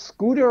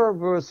 Scooter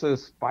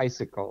versus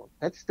bicycle,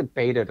 that's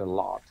debated a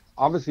lot.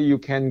 Obviously, you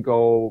can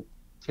go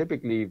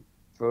typically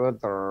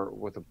further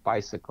with a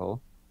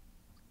bicycle.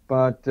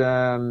 But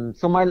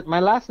so my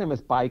last name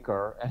is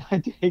Beiker, and I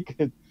take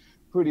it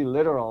pretty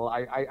literal.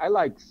 I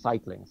like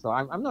cycling. So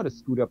I'm not a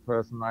scooter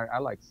person. I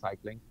like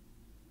cycling.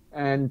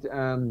 And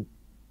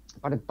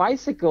but a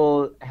bicycle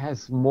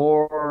has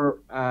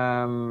more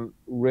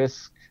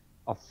risk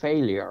of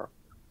failure.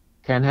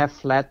 Can have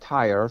flat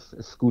tires.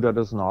 A scooter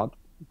does not.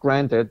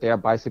 Granted, there are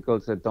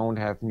bicycles that don't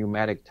have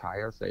pneumatic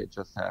tires. They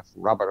just have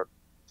rubber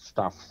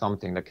stuff,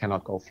 something that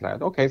cannot go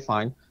flat. Okay,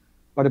 fine.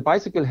 But a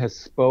bicycle has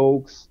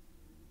spokes,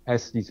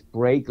 has these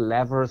brake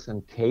levers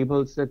and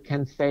cables that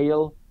can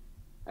fail.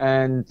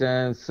 And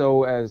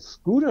so a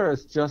scooter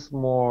is just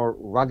more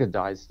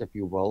ruggedized, if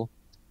you will.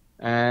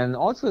 And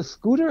also a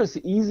scooter is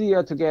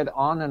easier to get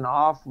on and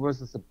off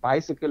versus a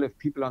bicycle if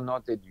people are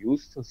not that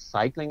used to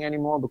cycling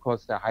anymore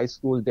because their high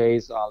school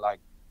days are like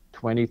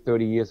 20,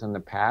 30 years in the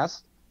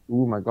past.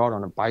 Oh my God,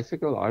 on a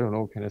bicycle, I don't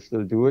know, can I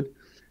still do it?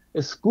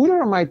 A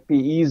scooter might be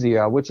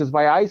easier, which is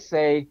why I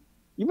say,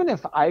 even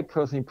if I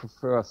personally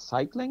prefer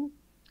cycling,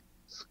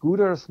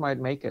 scooters might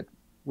make it.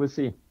 We'll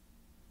see.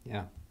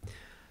 Yeah.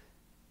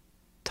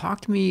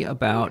 Talk to me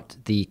about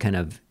the kind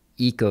of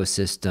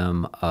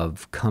ecosystem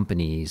of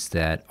companies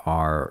that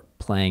are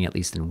playing at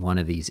least in one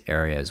of these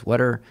areas.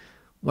 What are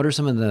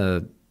some of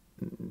the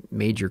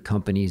major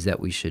companies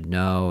that we should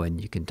know? And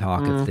you can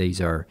talk if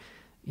these are,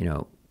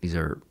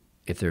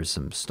 if there's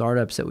some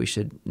startups that we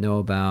should know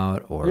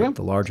about or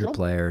the larger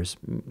players.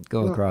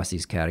 Go across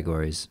these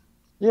categories.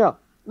 Yeah,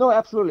 no,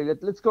 absolutely.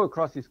 Let's go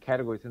across these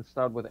categories and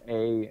start with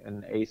A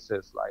and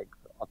ACES, like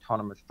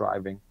autonomous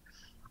driving.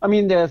 I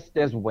mean, there's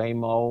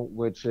Waymo,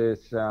 which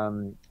is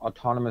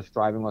autonomous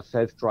driving or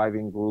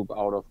self-driving group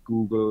out of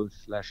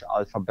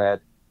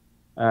Google/Alphabet.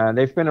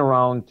 They've been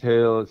around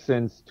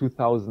since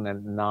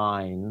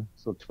 2009,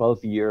 so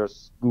 12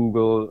 years.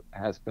 Google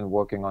has been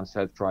working on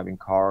self-driving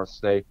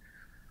cars.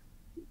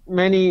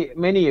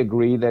 Many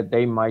agree that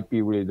they might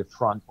be really the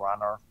front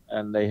runner,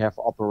 and they have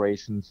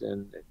operations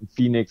in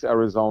Phoenix,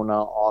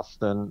 Arizona,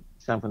 Austin,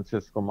 San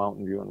Francisco,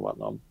 Mountain View, and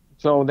whatnot.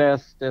 So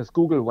there's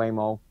Google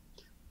Waymo.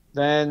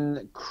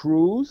 Then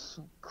Cruise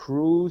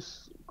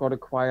got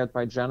acquired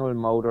by General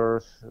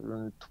Motors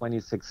in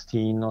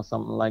 2016 or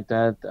something like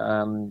that.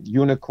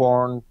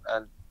 Unicorn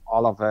and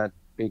all of that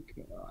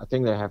big. I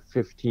think they have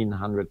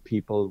 1,500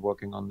 people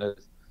working on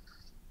this.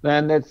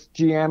 Then that's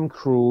GM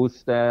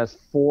Cruise. There's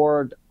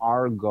Ford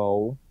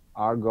Argo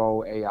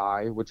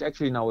AI, which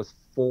actually now is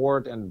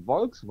Ford and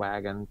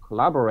Volkswagen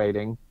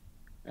collaborating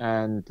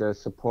and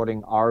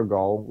supporting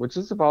Argo, which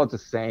is about the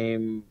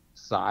same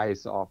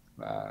size of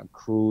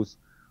Cruise.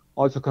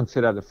 Also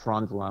considered a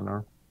front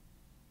runner.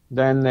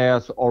 Then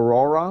there's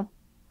Aurora.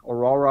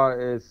 Aurora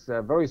is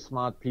very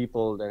smart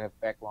people that have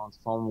backgrounds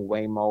from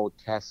Waymo,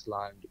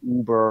 Tesla, and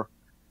Uber.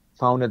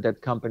 Founded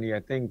that company, I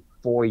think,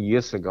 4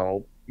 years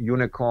ago.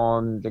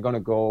 Unicorn, they're going to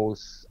go,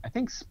 I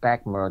think,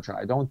 SPAC merger.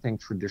 I don't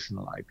think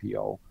traditional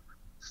IPO.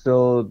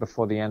 Still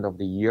before the end of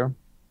the year.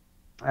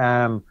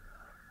 And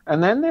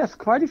then there's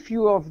quite a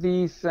few of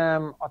these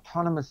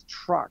autonomous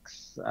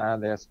trucks.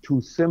 There's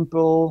Too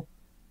Simple.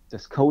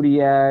 There's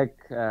Kodiak,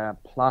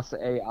 Plus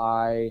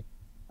AI.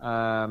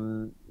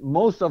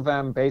 Most of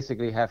them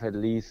basically have at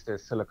least a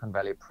Silicon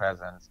Valley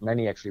presence.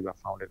 Many actually were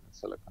founded in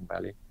Silicon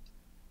Valley.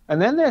 And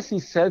then there's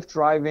these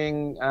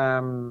self-driving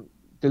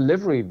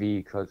delivery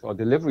vehicles or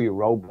delivery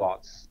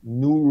robots.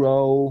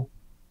 Nuro,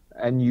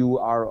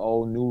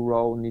 N-U-R-O,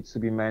 Nuro needs to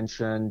be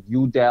mentioned.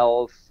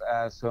 UDelv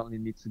certainly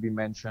needs to be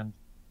mentioned.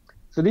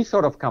 So these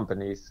sort of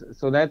companies.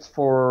 So that's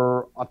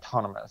for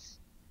autonomous.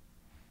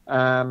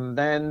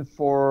 Then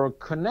for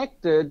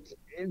connected,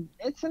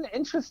 it's an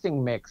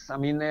interesting mix. I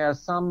mean, there are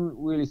some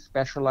really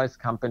specialized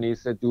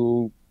companies that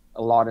do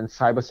a lot in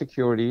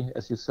cybersecurity,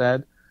 as you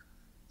said.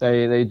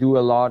 They do a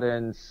lot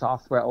in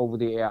software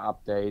over-the-air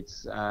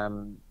updates.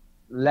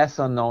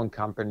 Lesser known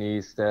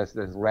companies, there's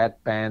Red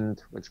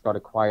Band, which got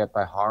acquired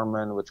by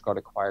Harman, which got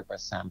acquired by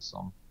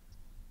Samsung.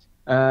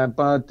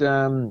 But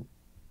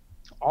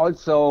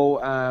also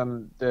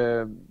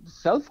the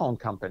cell phone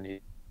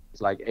companies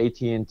like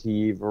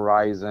AT&T,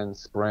 Verizon,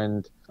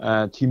 Sprint,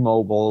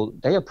 T-Mobile,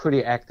 they are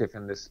pretty active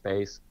in this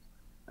space.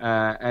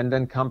 And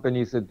then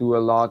companies that do a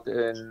lot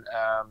in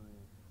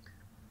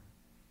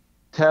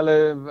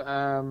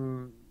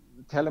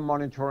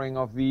telemonitoring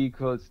of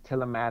vehicles,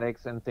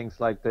 telematics, and things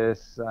like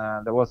this.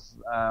 There was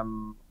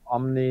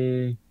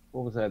Omni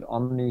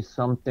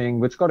something,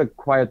 which got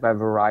acquired by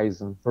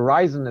Verizon.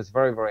 Verizon is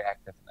very, very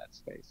active in that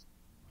space.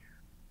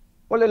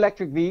 Well,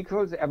 electric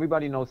vehicles,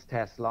 everybody knows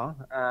Tesla.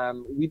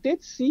 We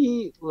did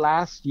see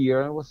last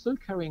year, and we're still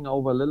carrying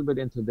over a little bit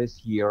into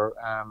this year,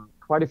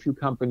 quite a few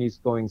companies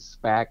going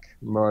SPAC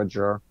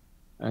merger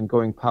and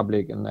going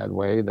public in that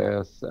way.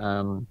 There's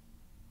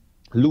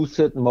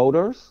Lucid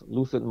Motors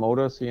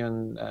here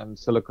in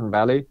Silicon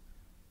Valley.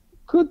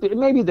 Could be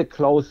maybe the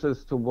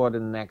closest to what the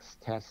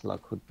next Tesla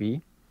could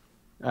be.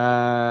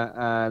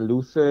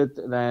 Lucid.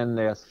 Then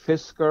there's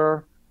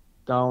Fisker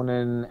down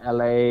in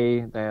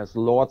LA. There's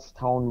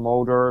Lordstown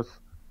Motors.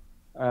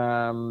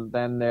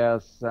 Then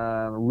there's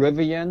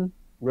Rivian.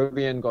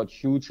 Rivian got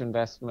huge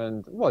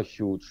investment. Well,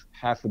 huge,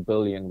 $500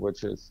 million,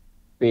 which is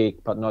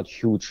big, but not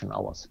huge in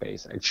our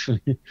space,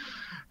 actually.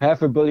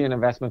 $500 million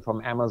investment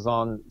from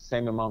Amazon,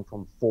 same amount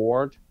from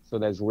Ford. So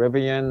there's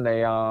Rivian.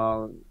 They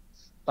are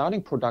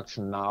starting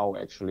production now,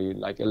 actually,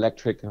 like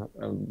electric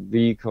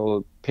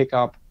vehicle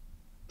pickup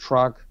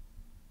truck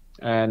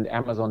and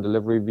Amazon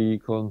delivery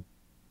vehicle.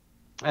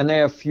 And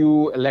there are a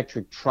few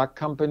electric truck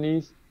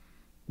companies.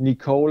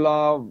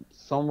 Nikola,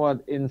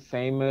 somewhat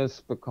infamous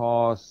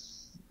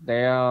because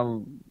their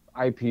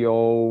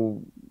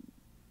IPO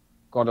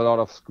got a lot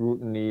of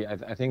scrutiny,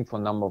 I think for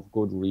a number of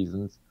good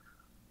reasons,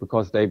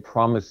 because they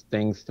promised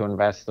things to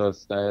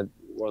investors that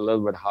were a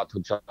little bit hard to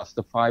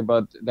justify,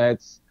 but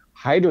that's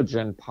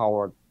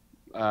hydrogen-powered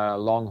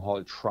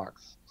long-haul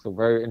trucks. So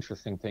very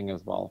interesting thing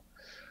as well.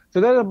 So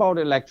that's about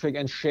electric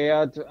and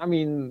shared. I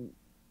mean,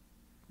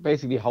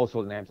 basically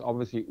household names,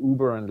 obviously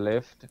Uber and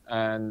Lyft,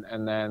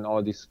 and then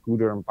all these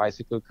scooter and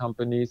bicycle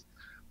companies.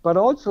 But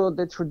also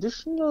the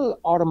traditional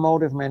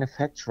automotive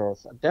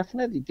manufacturers are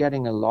definitely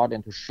getting a lot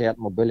into shared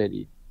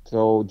mobility.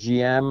 So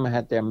GM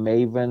had their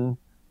Maven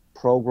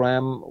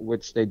program,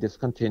 which they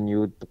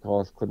discontinued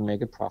because couldn't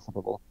make it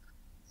profitable.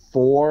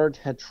 Ford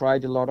had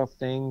tried a lot of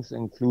things,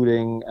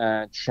 including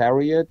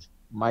Chariot,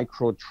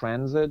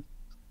 microtransit.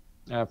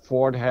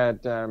 Ford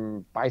had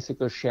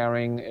bicycle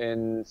sharing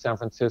in San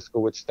Francisco,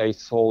 which they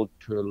sold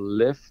to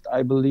Lyft,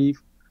 I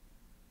believe.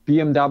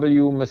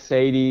 BMW,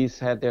 Mercedes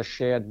had their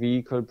shared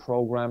vehicle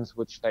programs,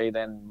 which they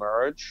then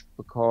merged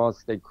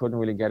because they couldn't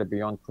really get it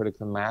beyond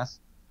critical mass.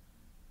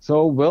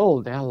 So,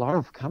 Will, there are a lot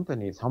of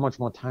companies. How much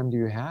more time do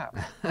you have?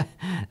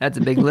 That's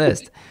a big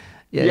list.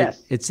 Yeah,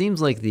 yes. It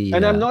seems like the...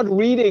 And I'm not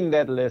reading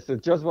that list.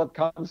 It's just what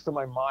comes to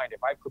my mind.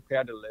 If I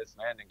prepare the list,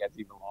 man, it gets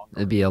even longer.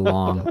 It'd be a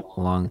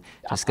long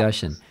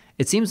discussion.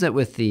 It seems that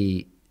with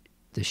the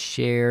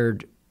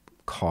shared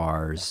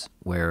cars,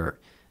 where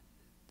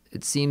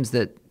it seems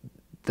that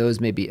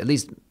those may be, at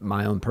least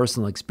my own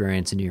personal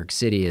experience in New York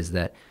City, is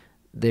that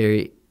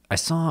I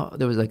saw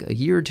there was like a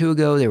year or two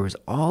ago, there was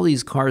all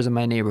these cars in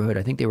my neighborhood.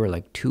 I think they were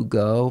like to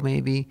go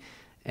maybe.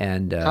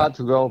 And car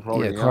to go,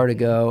 probably. Yeah, car to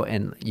go.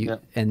 And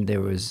and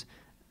there was,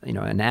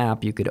 an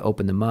app, you could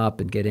open them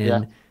up and get in.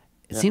 Yeah.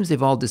 It seems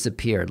they've all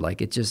disappeared.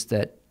 Like it's just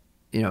that,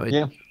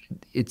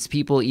 it's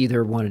people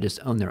either want to just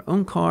own their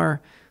own car,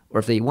 or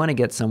if they want to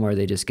get somewhere,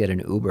 they just get an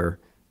Uber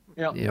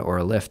or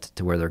a Lyft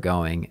to where they're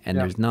going. And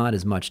there's not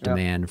as much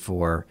demand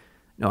for,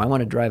 no, I want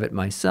to drive it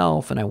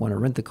myself and I want to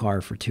rent the car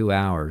for 2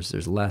 hours.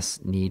 There's less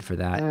need for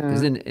that.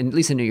 Because at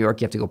least in New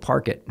York, you have to go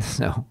park it.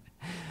 So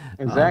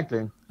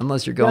exactly.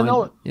 Unless you're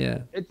going,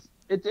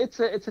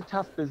 It's a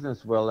tough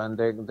business, Will, and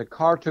the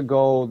car to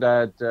go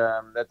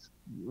that's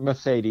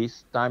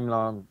Mercedes,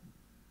 Daimler,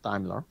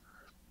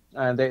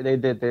 and they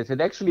did this.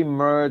 It actually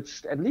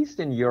merged, at least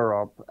in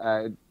Europe,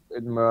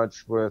 it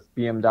merged with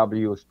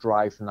BMW's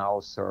Drive Now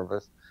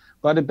service,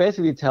 but it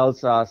basically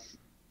tells us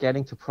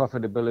getting to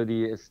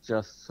profitability is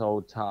just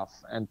so tough,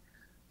 and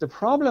the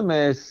problem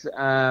is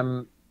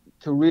to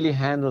really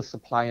handle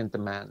supply and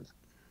demand.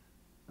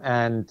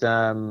 And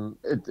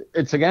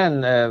it's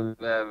again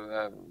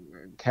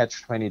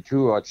catch-22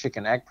 or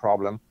chicken egg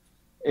problem.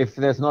 If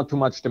there's not too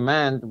much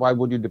demand, why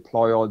would you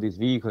deploy all these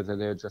vehicles that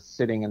they're just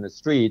sitting in the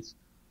streets?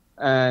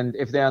 And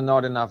if there are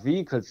not enough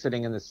vehicles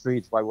sitting in the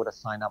streets, why would I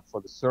sign up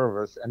for the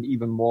service? And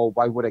even more,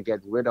 why would I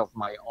get rid of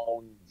my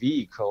own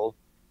vehicle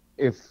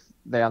if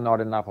there are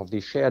not enough of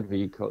these shared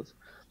vehicles?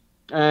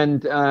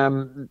 And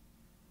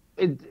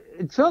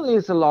it certainly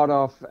is a lot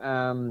of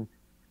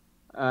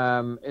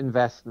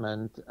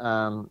investment,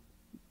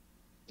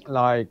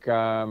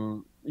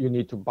 you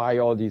need to buy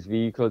all these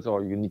vehicles,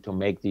 or you need to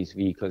make these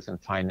vehicles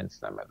and finance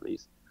them at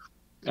least,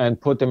 and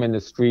put them in the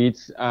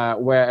streets.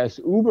 Whereas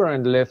Uber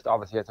and Lyft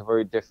obviously has a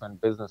very different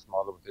business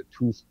model with a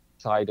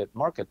two-sided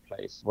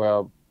marketplace,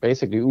 where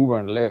basically Uber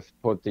and Lyft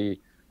put the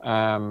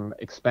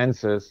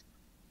expenses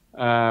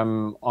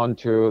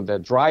onto the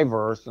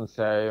drivers and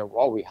say,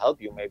 well, we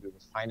help you maybe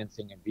with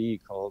financing a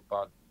vehicle,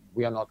 but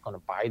we are not going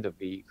to buy the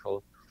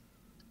vehicle.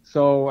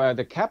 So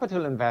the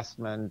capital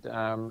investment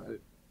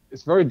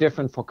is very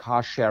different for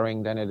car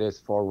sharing than it is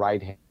for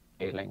ride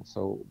hailing.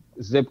 So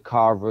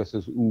Zipcar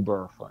versus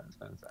Uber, for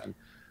instance. And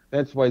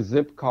that's why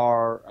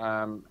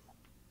Zipcar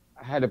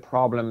had a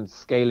problem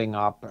scaling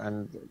up,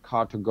 and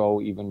car to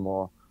go even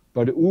more.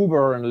 But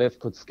Uber and Lyft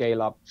could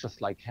scale up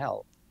just like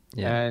hell.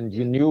 Yeah. And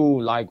you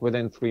knew, like,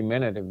 within 3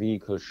 minutes, a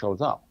vehicle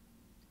shows up.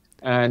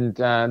 And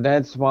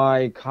that's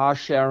why car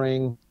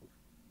sharing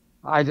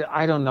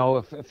I don't know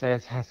if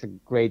that has a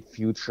great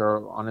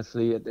future,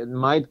 honestly. It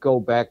might go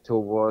back to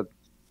what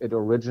it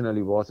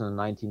originally was in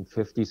the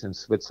 1950s in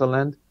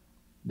Switzerland.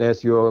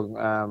 There's your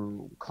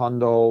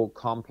condo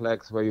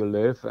complex where you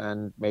live,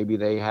 and maybe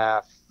they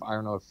have, I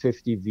don't know,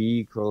 50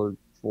 vehicles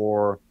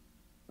for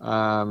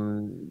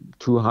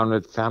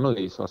 200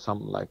 families or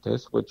something like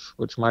this,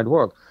 which might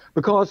work.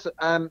 Because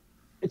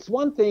it's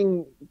one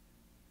thing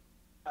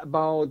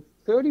about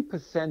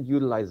 30%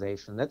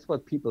 utilization. That's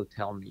what people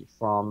tell me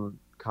from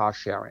car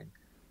sharing.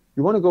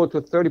 You want to go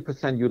to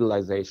 30%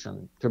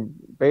 utilization to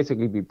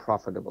basically be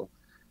profitable.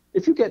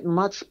 If you get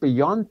much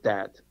beyond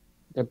that,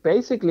 that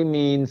basically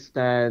means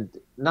that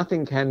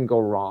nothing can go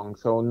wrong.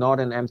 So not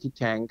an empty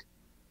tank,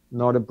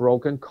 not a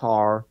broken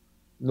car,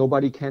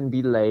 nobody can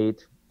be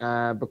late,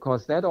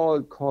 because that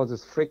all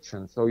causes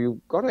friction. So you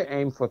got to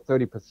aim for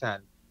 30%.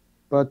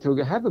 But to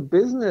have a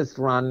business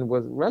run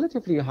with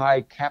relatively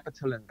high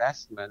capital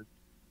investment,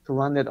 to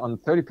run it on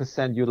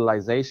 30%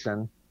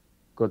 utilization,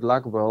 good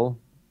luck, Will.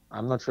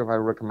 I'm not sure if I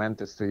recommend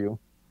this to you.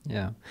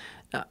 Yeah.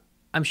 Now,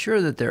 I'm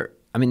sure that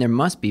I mean, there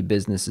must be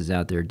businesses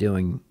out there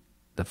doing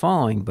the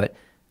following, but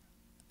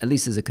at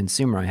least as a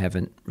consumer, I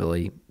haven't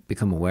really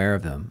become aware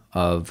of them.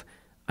 I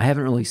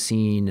haven't really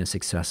seen a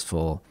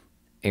successful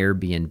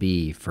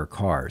Airbnb for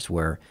cars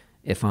where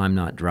if I'm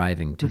not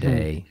driving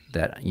today,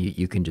 that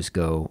you can just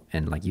go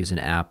and like use an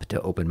app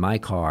to open my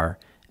car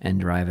and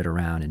drive it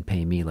around and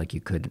pay me like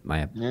you could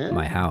my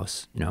Yeah.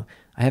 house. You know,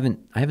 I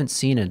haven't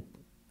seen it.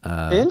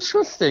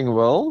 Interesting,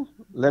 Will.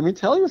 Let me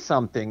tell you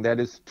something. That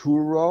is two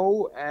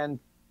row and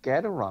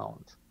get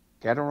around.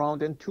 Get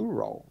around in two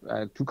row.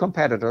 Two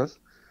competitors.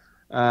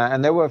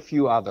 And there were a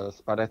few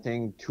others, but I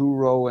think two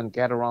row and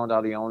get around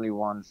are the only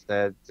ones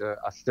that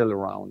are still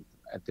around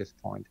at this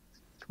point,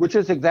 which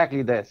is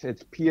exactly this.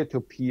 It's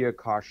peer-to-peer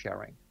car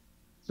sharing.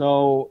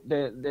 So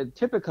the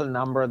typical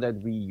number that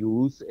we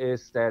use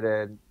is that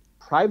a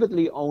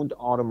privately owned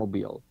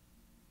automobile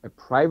is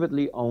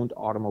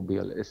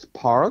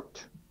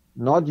parked,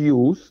 not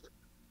used,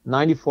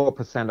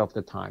 94% of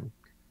the time.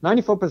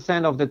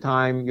 94% of the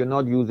time you're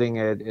not using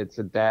it. It's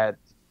a dead,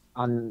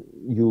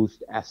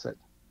 unused asset.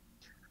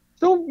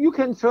 So you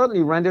can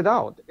certainly rent it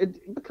out.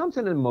 It becomes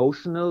an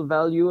emotional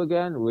value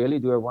again. Really,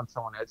 do I want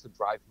someone else to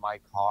drive my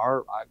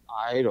car?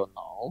 I don't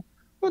know.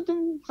 But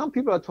some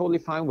people are totally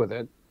fine with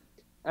it.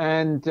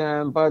 And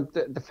but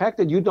the fact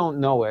that you don't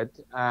know it,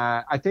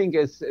 I think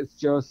is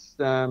just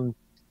telling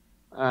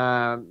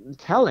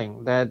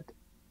that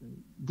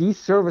these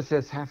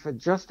services have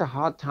just a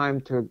hard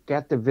time to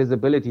get the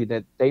visibility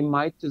that they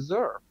might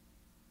deserve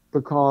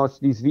because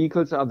these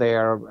vehicles are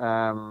there.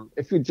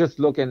 If you just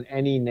look in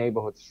any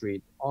neighborhood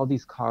street, all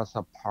these cars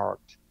are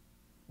parked.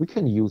 We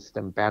can use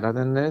them better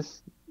than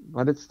this,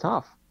 but it's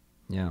tough.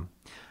 Yeah.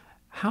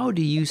 How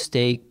do you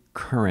stay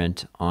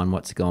current on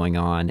what's going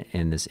on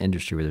in this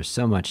industry where there's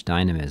so much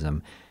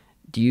dynamism?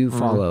 Do you Mm,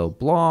 follow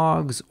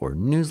blogs or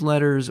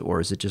newsletters, or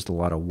is it just a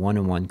lot of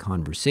one-on-one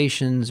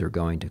conversations or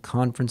going to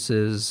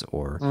conferences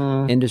or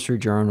mm. industry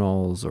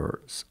journals or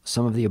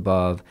some of the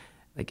above?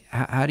 Like,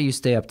 how do you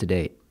stay up to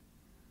date?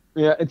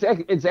 Yeah,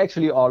 it's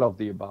actually all of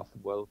the above,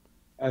 Will.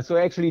 So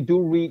I actually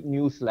do read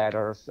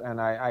newsletters,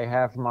 and I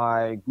have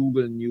my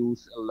Google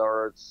News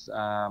alerts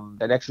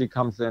that actually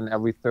comes in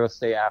every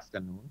Thursday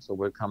afternoon. So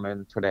we'll come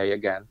in today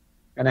again.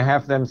 And I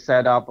have them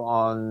set up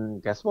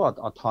on, guess what?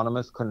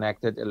 Autonomous,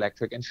 connected,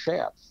 electric, and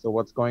shared. So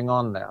what's going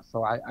on there?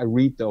 So I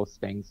read those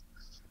things.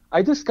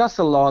 I discuss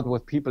a lot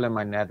with people in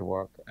my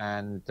network.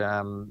 And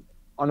on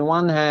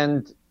one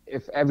hand,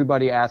 if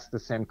everybody asks the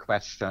same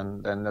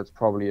question, then that's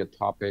probably a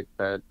topic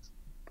that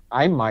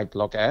I might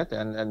look at,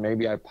 and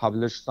maybe I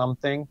publish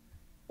something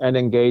and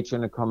engage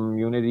in a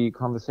community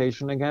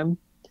conversation again.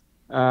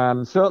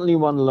 Certainly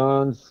one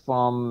learns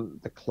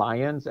from the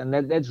clients, and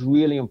that's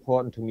really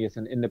important to me as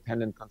an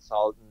independent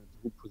consultant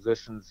who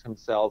positions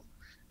himself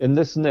in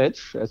this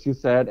niche, as you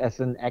said, as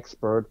an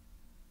expert.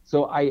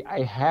 So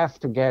I have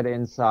to get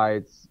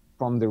insights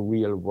from the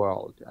real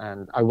world.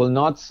 And I will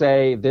not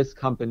say this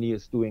company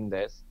is doing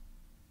this,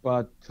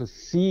 but to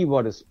see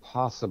what is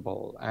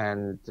possible.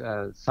 And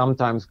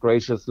sometimes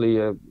graciously,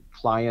 a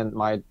client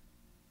might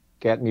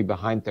get me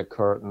behind the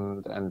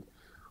curtain and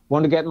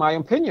want to get my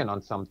opinion on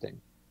something.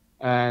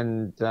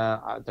 And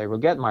they will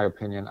get my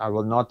opinion. I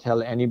will not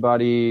tell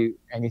anybody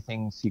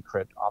anything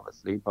secret,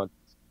 obviously. But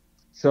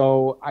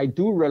so I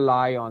do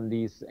rely on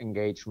these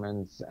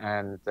engagements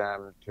and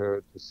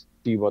to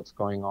see what's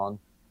going on.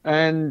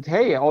 And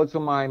hey, also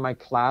my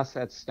class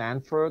at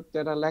Stanford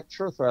that I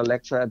lecture. So I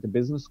lecture at the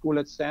business school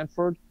at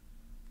Stanford.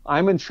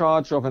 I'm in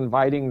charge of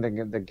inviting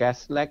the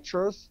guest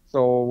lecturers,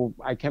 so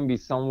I can be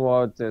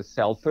somewhat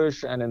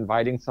selfish and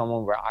inviting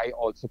someone where I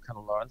also can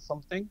learn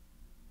something.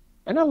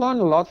 And I learn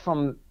a lot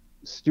from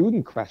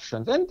student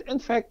questions, and in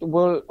fact,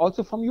 well,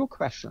 also from your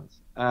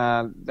questions.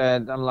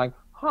 That I'm like,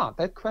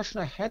 that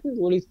question I hadn't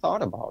really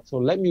thought about. So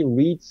let me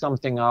read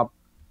something up,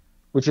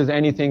 which is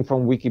anything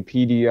from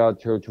Wikipedia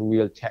to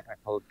real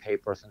technical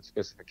papers and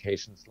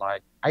specifications.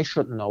 Like, I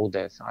should know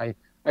this. I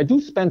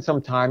do spend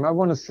some time. I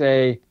want to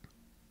say,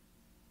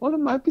 well, it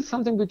might be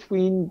something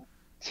between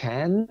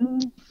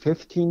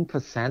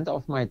 10-15%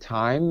 of my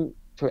time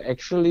to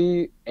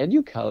actually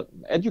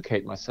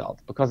educate myself,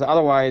 because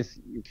otherwise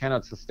you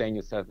cannot sustain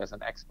yourself as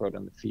an expert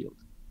in the field.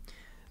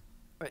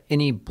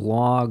 Any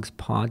blogs,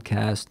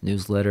 podcasts,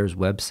 newsletters,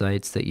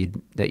 websites that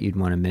you'd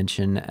want to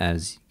mention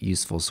as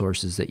useful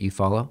sources that you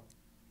follow?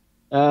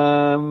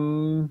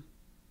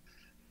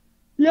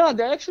 Yeah,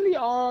 there actually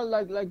are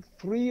like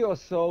three or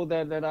so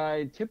that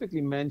I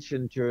typically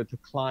mention to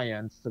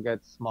clients to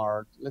get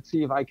smart. Let's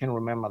see if I can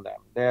remember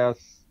them.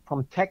 There's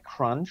from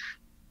TechCrunch.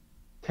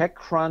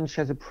 TechCrunch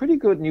has a pretty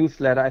good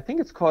newsletter. I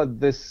think it's called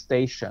This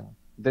Station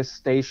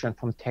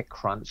from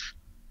TechCrunch.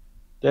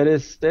 That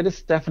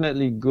is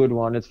definitely a good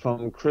one. It's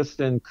from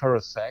Kristen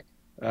Kurosek,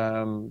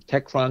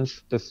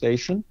 TechCrunch, The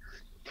Station.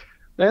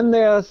 Then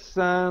there's,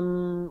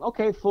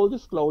 okay, full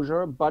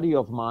disclosure, buddy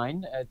of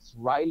mine. It's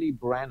Riley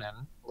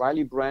Brennan.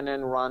 Riley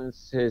Brennan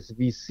runs his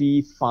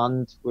VC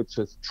fund, which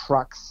is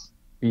Trucks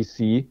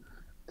VC.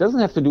 Doesn't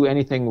have to do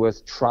anything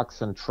with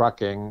trucks and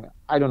trucking.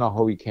 I don't know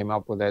how he came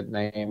up with that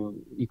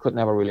name. He could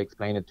never really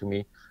explain it to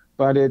me.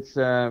 But it's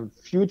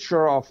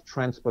Future of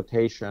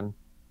Transportation,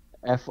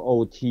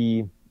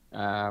 FOT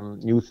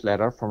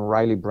newsletter from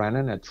Riley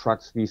Brennan at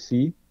Trucks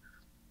VC.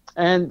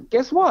 And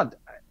guess what?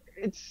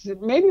 It's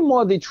maybe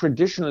more the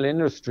traditional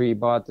industry,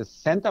 but the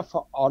Center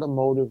for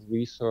Automotive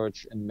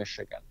Research in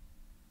Michigan.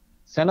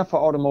 Center for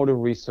Automotive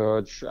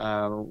Research,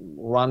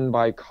 run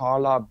by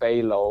Carla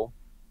Balow,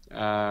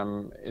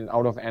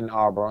 out of Ann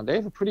Arbor. They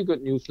have a pretty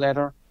good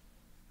newsletter.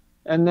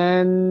 And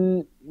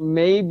then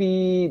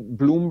maybe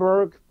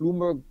Bloomberg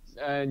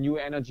New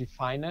Energy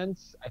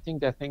Finance. I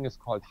think that thing is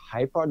called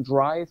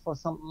Hyperdrive or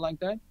something like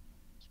that.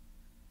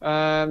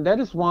 That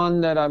is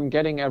one that I'm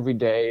getting every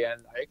day,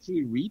 and I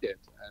actually read it,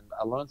 and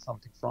I learned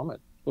something from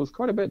it. So it's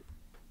quite a bit.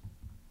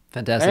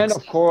 Fantastic. And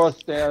of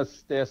course, there's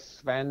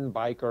Sven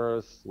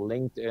Beiker's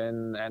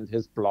LinkedIn and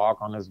his blog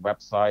on his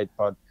website,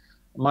 but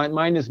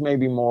mine is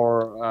maybe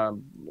more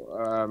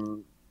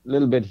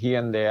little bit here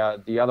and there.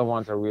 The other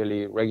ones are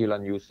really regular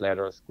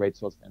newsletters, great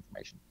source of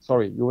information.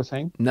 Sorry, you were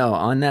saying? No,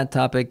 on that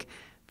topic,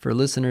 for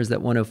listeners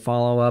that want to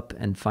follow up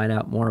and find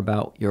out more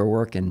about your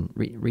work and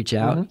reach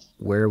out,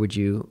 where would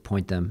you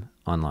point them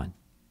online?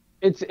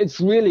 It's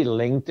really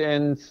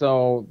LinkedIn.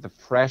 So the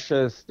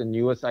freshest, the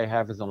newest I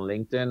have is on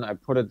LinkedIn. I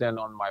put it then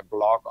on my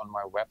blog, on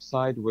my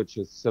website, which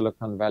is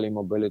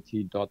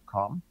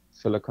siliconvalleymobility.com,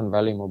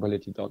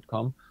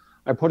 siliconvalleymobility.com.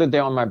 I put it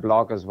there on my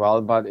blog as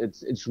well, but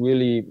it's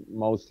really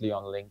mostly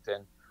on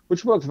LinkedIn,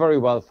 which works very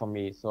well for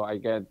me. So I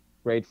get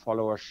great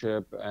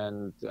followership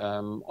and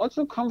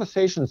also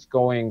conversations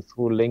going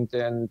through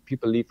LinkedIn.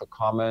 People leave a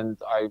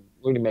comment. I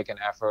really make an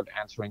effort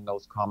answering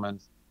those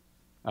comments.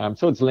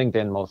 So it's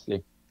LinkedIn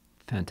mostly.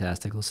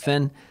 Fantastic. Well,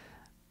 Sven,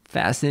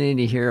 fascinating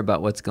to hear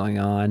about what's going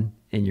on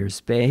in your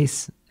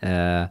space.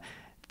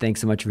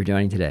 Thanks so much for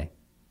joining today.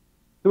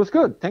 It was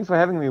good. Thanks for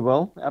having me,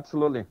 Will.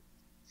 Absolutely.